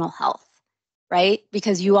of our mental health, right?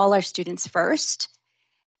 Because you all are students first.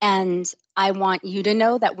 And I want you to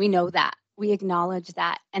know that we know that. We acknowledge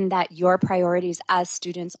that, and that your priorities as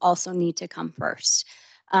students also need to come first.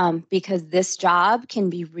 Because this job can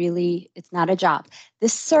be really, it's not a job.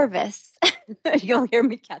 This service, you'll hear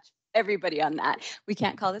me catch everybody on that. We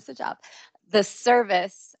can't call this a job. The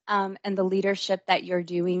service and the leadership that you're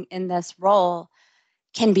doing in this role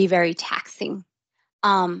can be very taxing.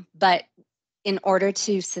 But in order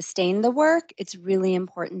to sustain the work, it's really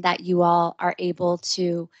important that you all are able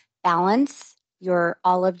to balance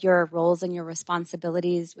all of your roles and your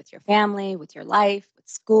responsibilities with your family, with your life, with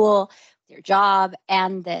school, with your job,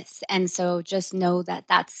 and this. And so just know that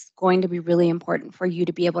that's going to be really important for you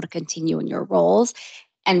to be able to continue in your roles.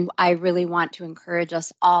 And I really want to encourage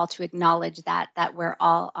us all to acknowledge that we're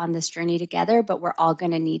all on this journey together, but we're all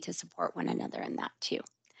going to need to support one another in that too,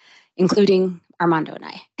 including Armando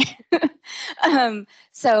and I.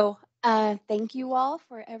 So thank you all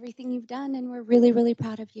for everything you've done, and we're really, really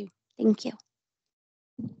proud of you. Thank you.